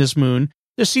inhabiting this moon,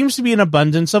 there seems to be an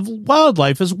abundance of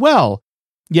wildlife as well.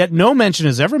 Yet no mention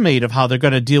is ever made of how they're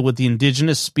going to deal with the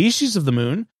indigenous species of the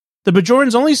moon. The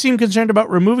Bajorans only seem concerned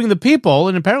about removing the people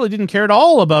and apparently didn't care at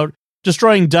all about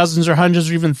destroying dozens or hundreds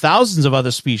or even thousands of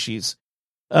other species.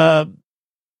 Now,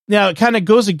 it kind of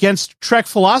goes against Trek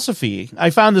philosophy. I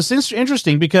found this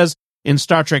interesting because in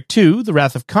Star Trek II, The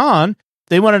Wrath of Khan,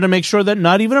 they wanted to make sure that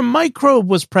not even a microbe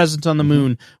was present on the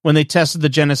moon when they tested the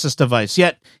Genesis device.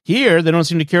 Yet here, they don't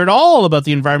seem to care at all about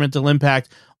the environmental impact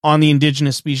on the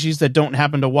indigenous species that don't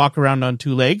happen to walk around on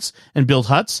 2 legs and build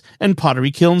huts and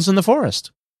pottery kilns in the forest.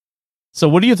 So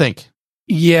what do you think?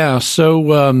 Yeah,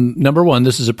 so number one,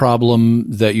 this is a problem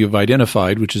that you've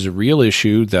identified, which is a real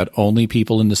issue that only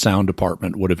people in the sound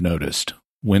department would have noticed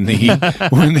when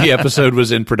the episode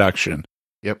was in production.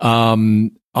 Yep.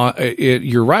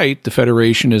 You're right. The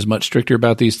Federation is much stricter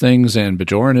about these things, and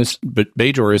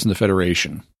Bajor isn't the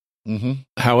Federation. Mm-hmm.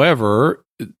 However,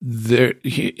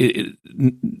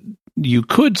 you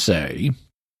could say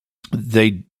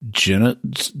that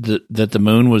the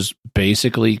moon was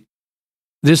basically.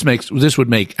 This would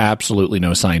make absolutely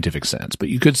no scientific sense, but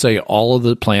you could say all of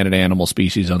the planet animal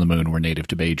species on the moon were native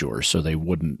to Bajor, so they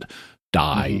wouldn't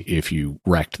die if you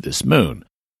wrecked this moon.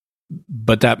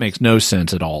 But that makes no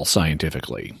sense at all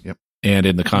scientifically. Yep. And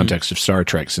in the context of Star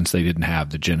Trek, since they didn't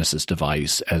have the Genesis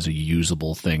device as a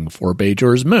usable thing for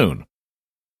Bajor's moon.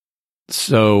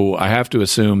 So I have to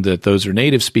assume that those are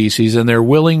native species, and they're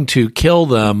willing to kill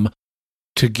them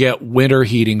to get winter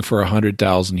heating for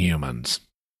 100,000 humans.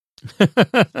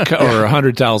 Or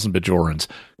 100,000 Bajorans.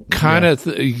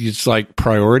 It's like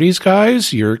priorities,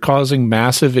 guys. You're causing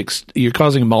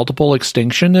multiple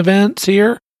extinction events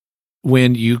here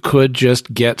when you could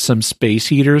just get some space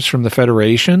heaters from the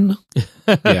Federation.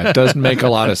 Yeah, it doesn't make a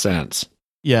lot of sense.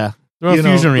 Yeah, they're a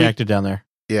fusion reactor down there.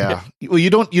 Yeah. Well,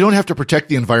 you don't have to protect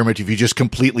the environment if you just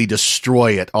completely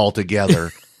destroy it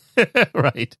altogether.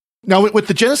 Right. Now, with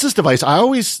the Genesis device,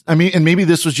 and maybe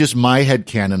this was just my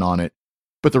headcanon on it,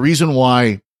 but the reason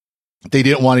why they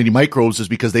didn't want any microbes is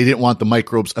because they didn't want the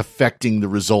microbes affecting the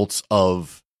results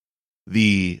of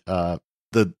the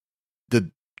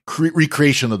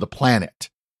recreation of the planet.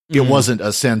 It wasn't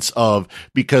a sense of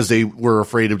because they were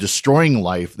afraid of destroying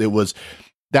life. It was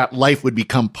that life would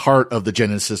become part of the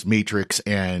Genesis matrix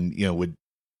and, would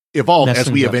evolve as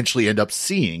we eventually end up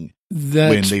seeing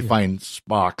when they find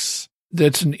Spock's.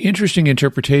 That's an interesting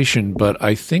interpretation, but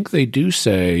I think they do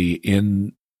say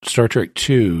in Star Trek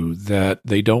II that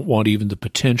they don't want even the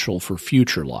potential for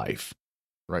future life.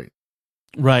 Right.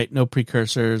 Right, no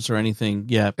precursors or anything.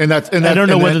 Yeah, I don't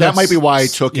know whether that might be why I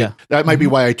took yeah. it. That might be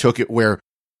why I took it. Where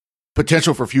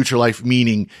potential for future life,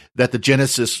 meaning that the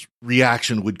Genesis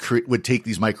reaction would take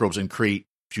these microbes and create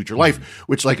future life.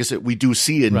 Which, like I said, we do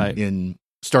see in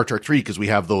Star Trek 3 because we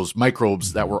have those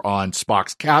microbes that were on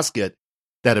Spock's casket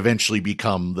that eventually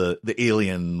become the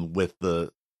alien with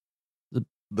the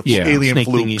alien snake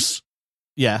flukes. Thingies.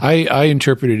 Yeah, I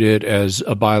interpreted it as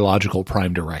a biological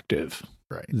prime directive.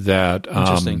 Right. That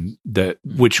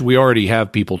which we already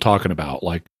have people talking about.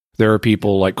 Like there are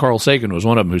people like Carl Sagan was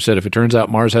one of them who said if it turns out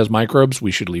Mars has microbes,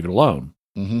 we should leave it alone.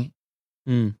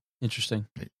 Mm-hmm. Interesting.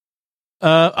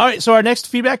 All right, so our next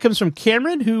feedback comes from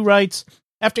Cameron, who writes,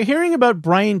 after hearing about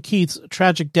Brian Keith's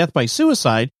tragic death by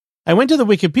suicide, I went to the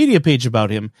Wikipedia page about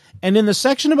him, and in the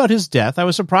section about his death, I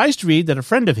was surprised to read that a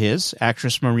friend of his,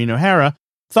 actress Maureen O'Hara,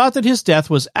 thought that his death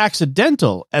was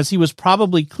accidental, as he was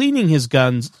probably cleaning his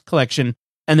guns collection,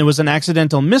 and there was an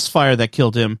accidental misfire that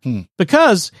killed him,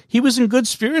 because he was in good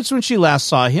spirits when she last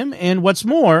saw him, and what's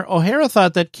more, O'Hara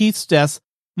thought that Keith's death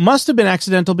must have been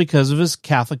accidental because of his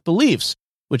Catholic beliefs,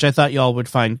 which I thought y'all would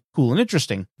find cool and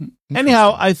interesting.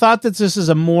 Anyhow, I thought that this is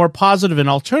a more positive and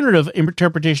alternative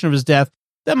interpretation of his death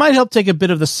that might help take a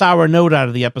bit of the sour note out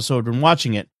of the episode when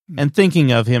watching it and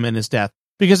thinking of him and his death.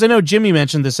 Because I know Jimmy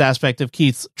mentioned this aspect of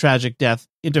Keith's tragic death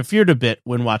interfered a bit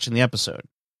when watching the episode.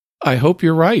 I hope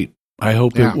you're right. I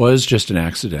hope it was just an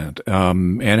accident.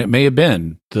 And it may have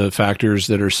been. The factors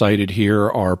that are cited here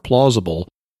are plausible.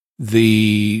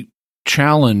 The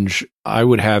challenge I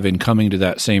would have in coming to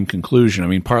that same conclusion, I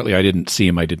mean, partly I didn't see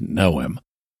him, I didn't know him.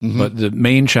 But the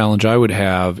main challenge I would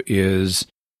have is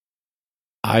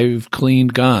I've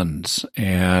cleaned guns,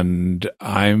 and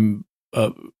I'm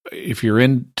if you're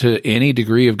into any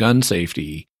degree of gun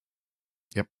safety,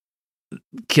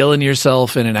 killing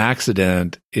yourself in an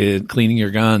accident, cleaning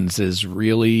your guns is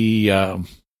really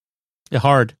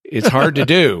hard. It's hard to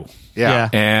do. Yeah.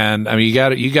 And I mean,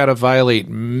 you got to violate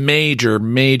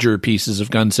major pieces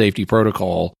of gun safety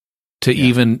protocol to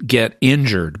even get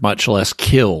injured, much less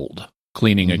killed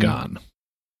cleaning a gun.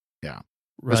 Yeah.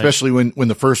 Right. Especially when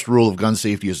the first rule of gun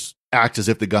safety is act as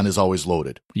if the gun is always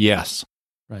loaded. Yes.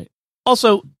 Right.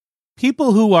 Also,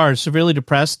 people who are severely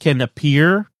depressed can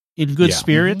appear in good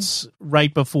spirits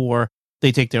right before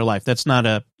they take their life. That's not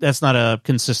a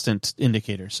consistent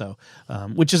indicator. So,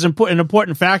 which is an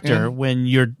important factor when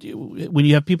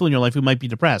you have people in your life who might be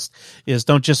depressed, is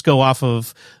don't just go off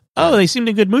of, they seemed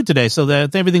in a good mood today, so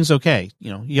that everything's okay.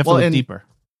 You have to look deeper.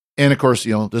 And of course,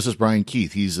 this is Brian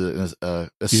Keith. He's a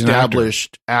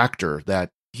established actor that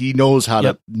he knows how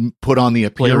to put on the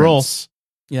appearance. Play a role.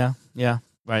 Yeah,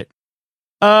 right.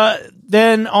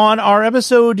 Then on our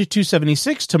episode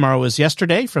 276, Tomorrow is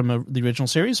Yesterday from the original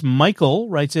series, Michael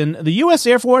writes in, the U.S.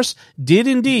 Air Force did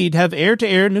indeed have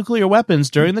air-to-air nuclear weapons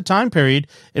during the time period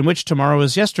in which Tomorrow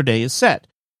is Yesterday is set.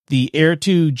 The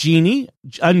Air-2 Genie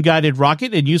unguided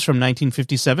rocket in use from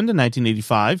 1957 to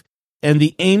 1985, and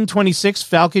the AIM-26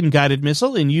 Falcon guided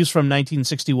missile in use from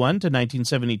 1961 to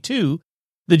 1972.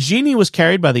 The Genie was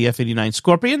carried by the F-89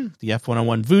 Scorpion, the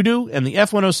F-101 Voodoo, and the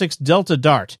F-106 Delta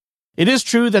Dart. It is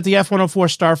true that the F-104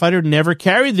 Starfighter never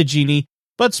carried the Genie,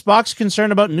 but Spock's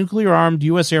concern about nuclear-armed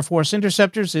U.S. Air Force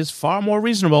interceptors is far more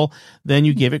reasonable than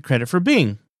you give it credit for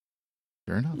being.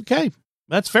 Fair enough. Okay,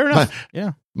 that's fair enough.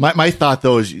 Yeah. My thought,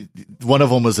 though, is one of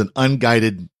them was an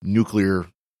unguided nuclear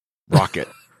rocket.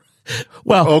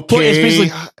 Well, it's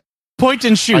basically point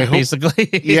and shoot, basically.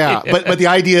 Yeah, but the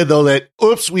idea, though, that,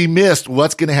 oops, we missed,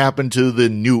 what's going to happen to the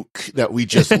nuke that we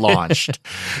just launched?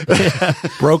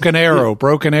 Broken arrow.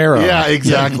 Yeah,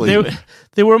 exactly.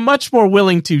 They were much more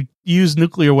willing to use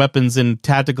nuclear weapons in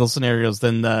tactical scenarios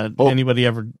than anybody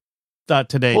ever thought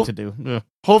today to do. Ugh.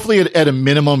 Hopefully, at a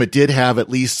minimum, it did have at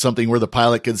least something where the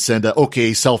pilot could send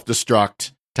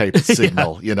self-destruct type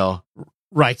signal,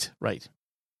 Right.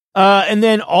 And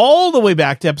then all the way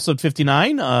back to episode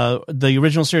 59, the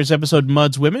original series episode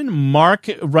Mud's Women, Mark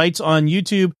writes on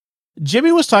YouTube,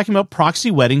 Jimmy was talking about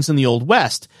proxy weddings in the Old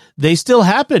West. They still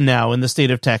happen now in the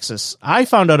state of Texas. I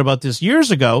found out about this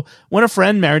years ago when a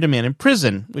friend married a man in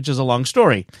prison, which is a long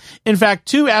story. In fact,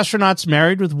 2 astronauts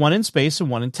married with one in space and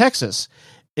one in Texas.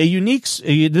 This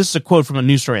is a quote from a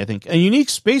news story, I think. A unique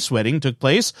space wedding took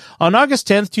place on August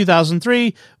 10th,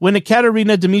 2003, when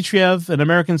Ekaterina Dmitriev, an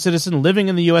American citizen living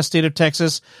in the U.S. state of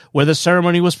Texas, where the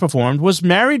ceremony was performed, was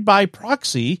married by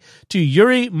proxy to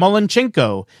Yuri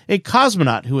Malenchenko, a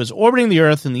cosmonaut who was orbiting the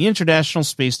Earth in the International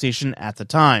Space Station at the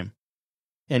time.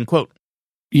 End quote.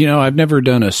 I've never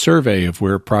done a survey of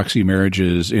where proxy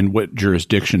marriages, in what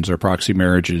jurisdictions are proxy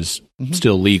marriages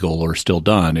still legal or still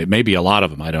done. It may be a lot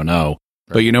of them, I don't know.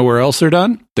 But you know where else they're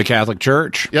done? The Catholic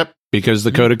Church. Yep. Because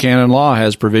the Code of Canon Law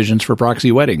has provisions for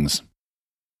proxy weddings.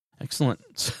 Excellent.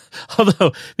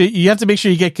 Although you have to make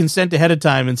sure you get consent ahead of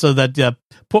time, and so that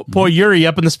poor Yuri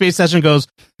up in the space station goes,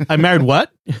 "I married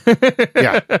what?"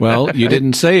 Yeah. Well, you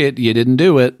didn't say it, you didn't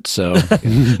do it, so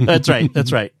That's right.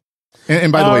 That's right.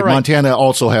 And by the All way, right. Montana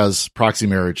also has proxy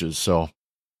marriages, so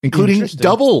including Interesting.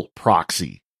 double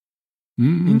proxy.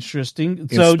 Interesting.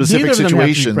 So specific neither of them have to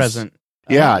be situations. present.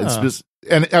 Yeah, Ah.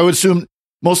 and I would assume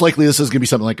most likely this is going to be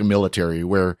something like a military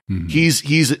where he's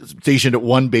stationed at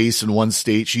one base in one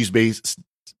state, she's based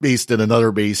at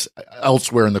another base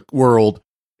elsewhere in the world,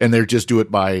 and they just do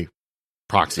it by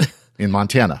proxy in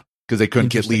Montana because they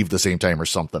couldn't get leave the same time or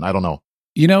something. I don't know.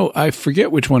 You know, I forget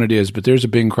which one it is, but there's a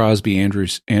Bing Crosby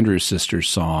Andrews Sisters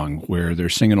song where they're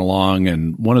singing along,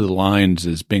 and one of the lines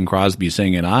is Bing Crosby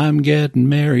singing, "I'm getting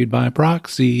married by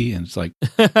proxy," and it's like,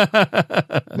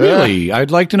 really?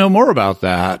 I'd like to know more about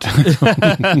that.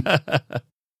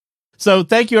 So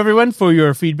thank you, everyone, for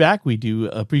your feedback. We do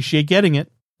appreciate getting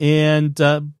it. And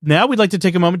now we'd like to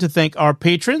take a moment to thank our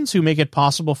patrons who make it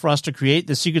possible for us to create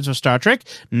The Secrets of Star Trek,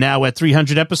 now at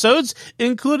 300 episodes,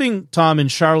 including Tom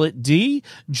and Charlotte D.,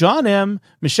 John M.,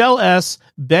 Michelle S.,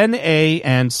 Ben A.,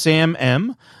 and Sam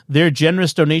M. Their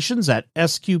generous donations at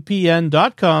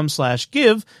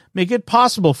sqpn.com/give make it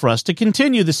possible for us to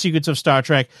continue The Secrets of Star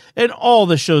Trek and all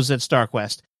the shows at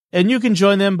StarQuest. And you can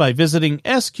join them by visiting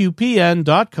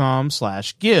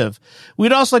sqpn.com/give.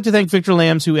 We'd also like to thank Victor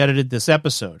Lambs, who edited this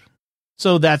episode.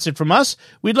 So that's it from us.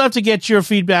 We'd love to get your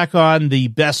feedback on the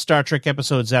best Star Trek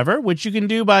episodes ever, which you can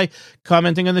do by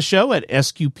commenting on the show at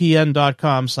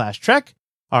sqpn.com/trek,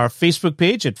 our Facebook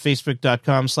page at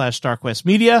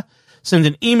facebook.com/StarQuestMedia, send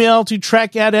an email to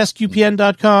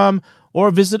trek@sqpn.com,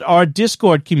 or visit our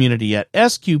Discord community at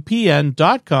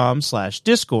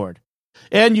sqpn.com/discord.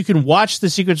 And you can watch The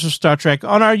Secrets of Star Trek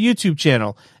on our YouTube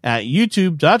channel at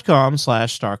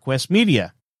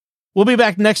youtube.com/StarQuestMedia. We'll be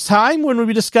back next time when we'll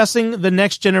be discussing the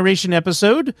Next Generation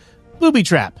episode, Booby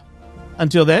Trap.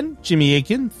 Until then, Jimmy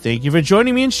Akin, thank you for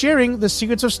joining me and sharing The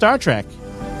Secrets of Star Trek.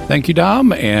 Thank you,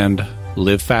 Dom, and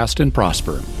live fast and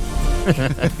prosper.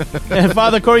 And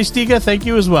Father Corey Stiga, thank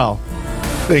you as well.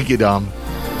 Thank you, Dom.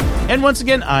 And once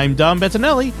again, I'm Dom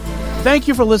Bettinelli. Thank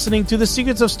you for listening to The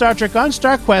Secrets of Star Trek on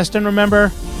StarQuest, and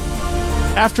remember,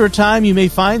 after a time you may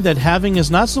find that having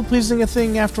is not so pleasing a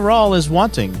thing after all as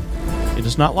wanting. It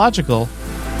is not logical,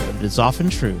 but it is often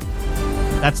true.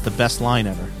 That's the best line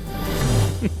ever.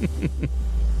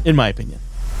 In my opinion.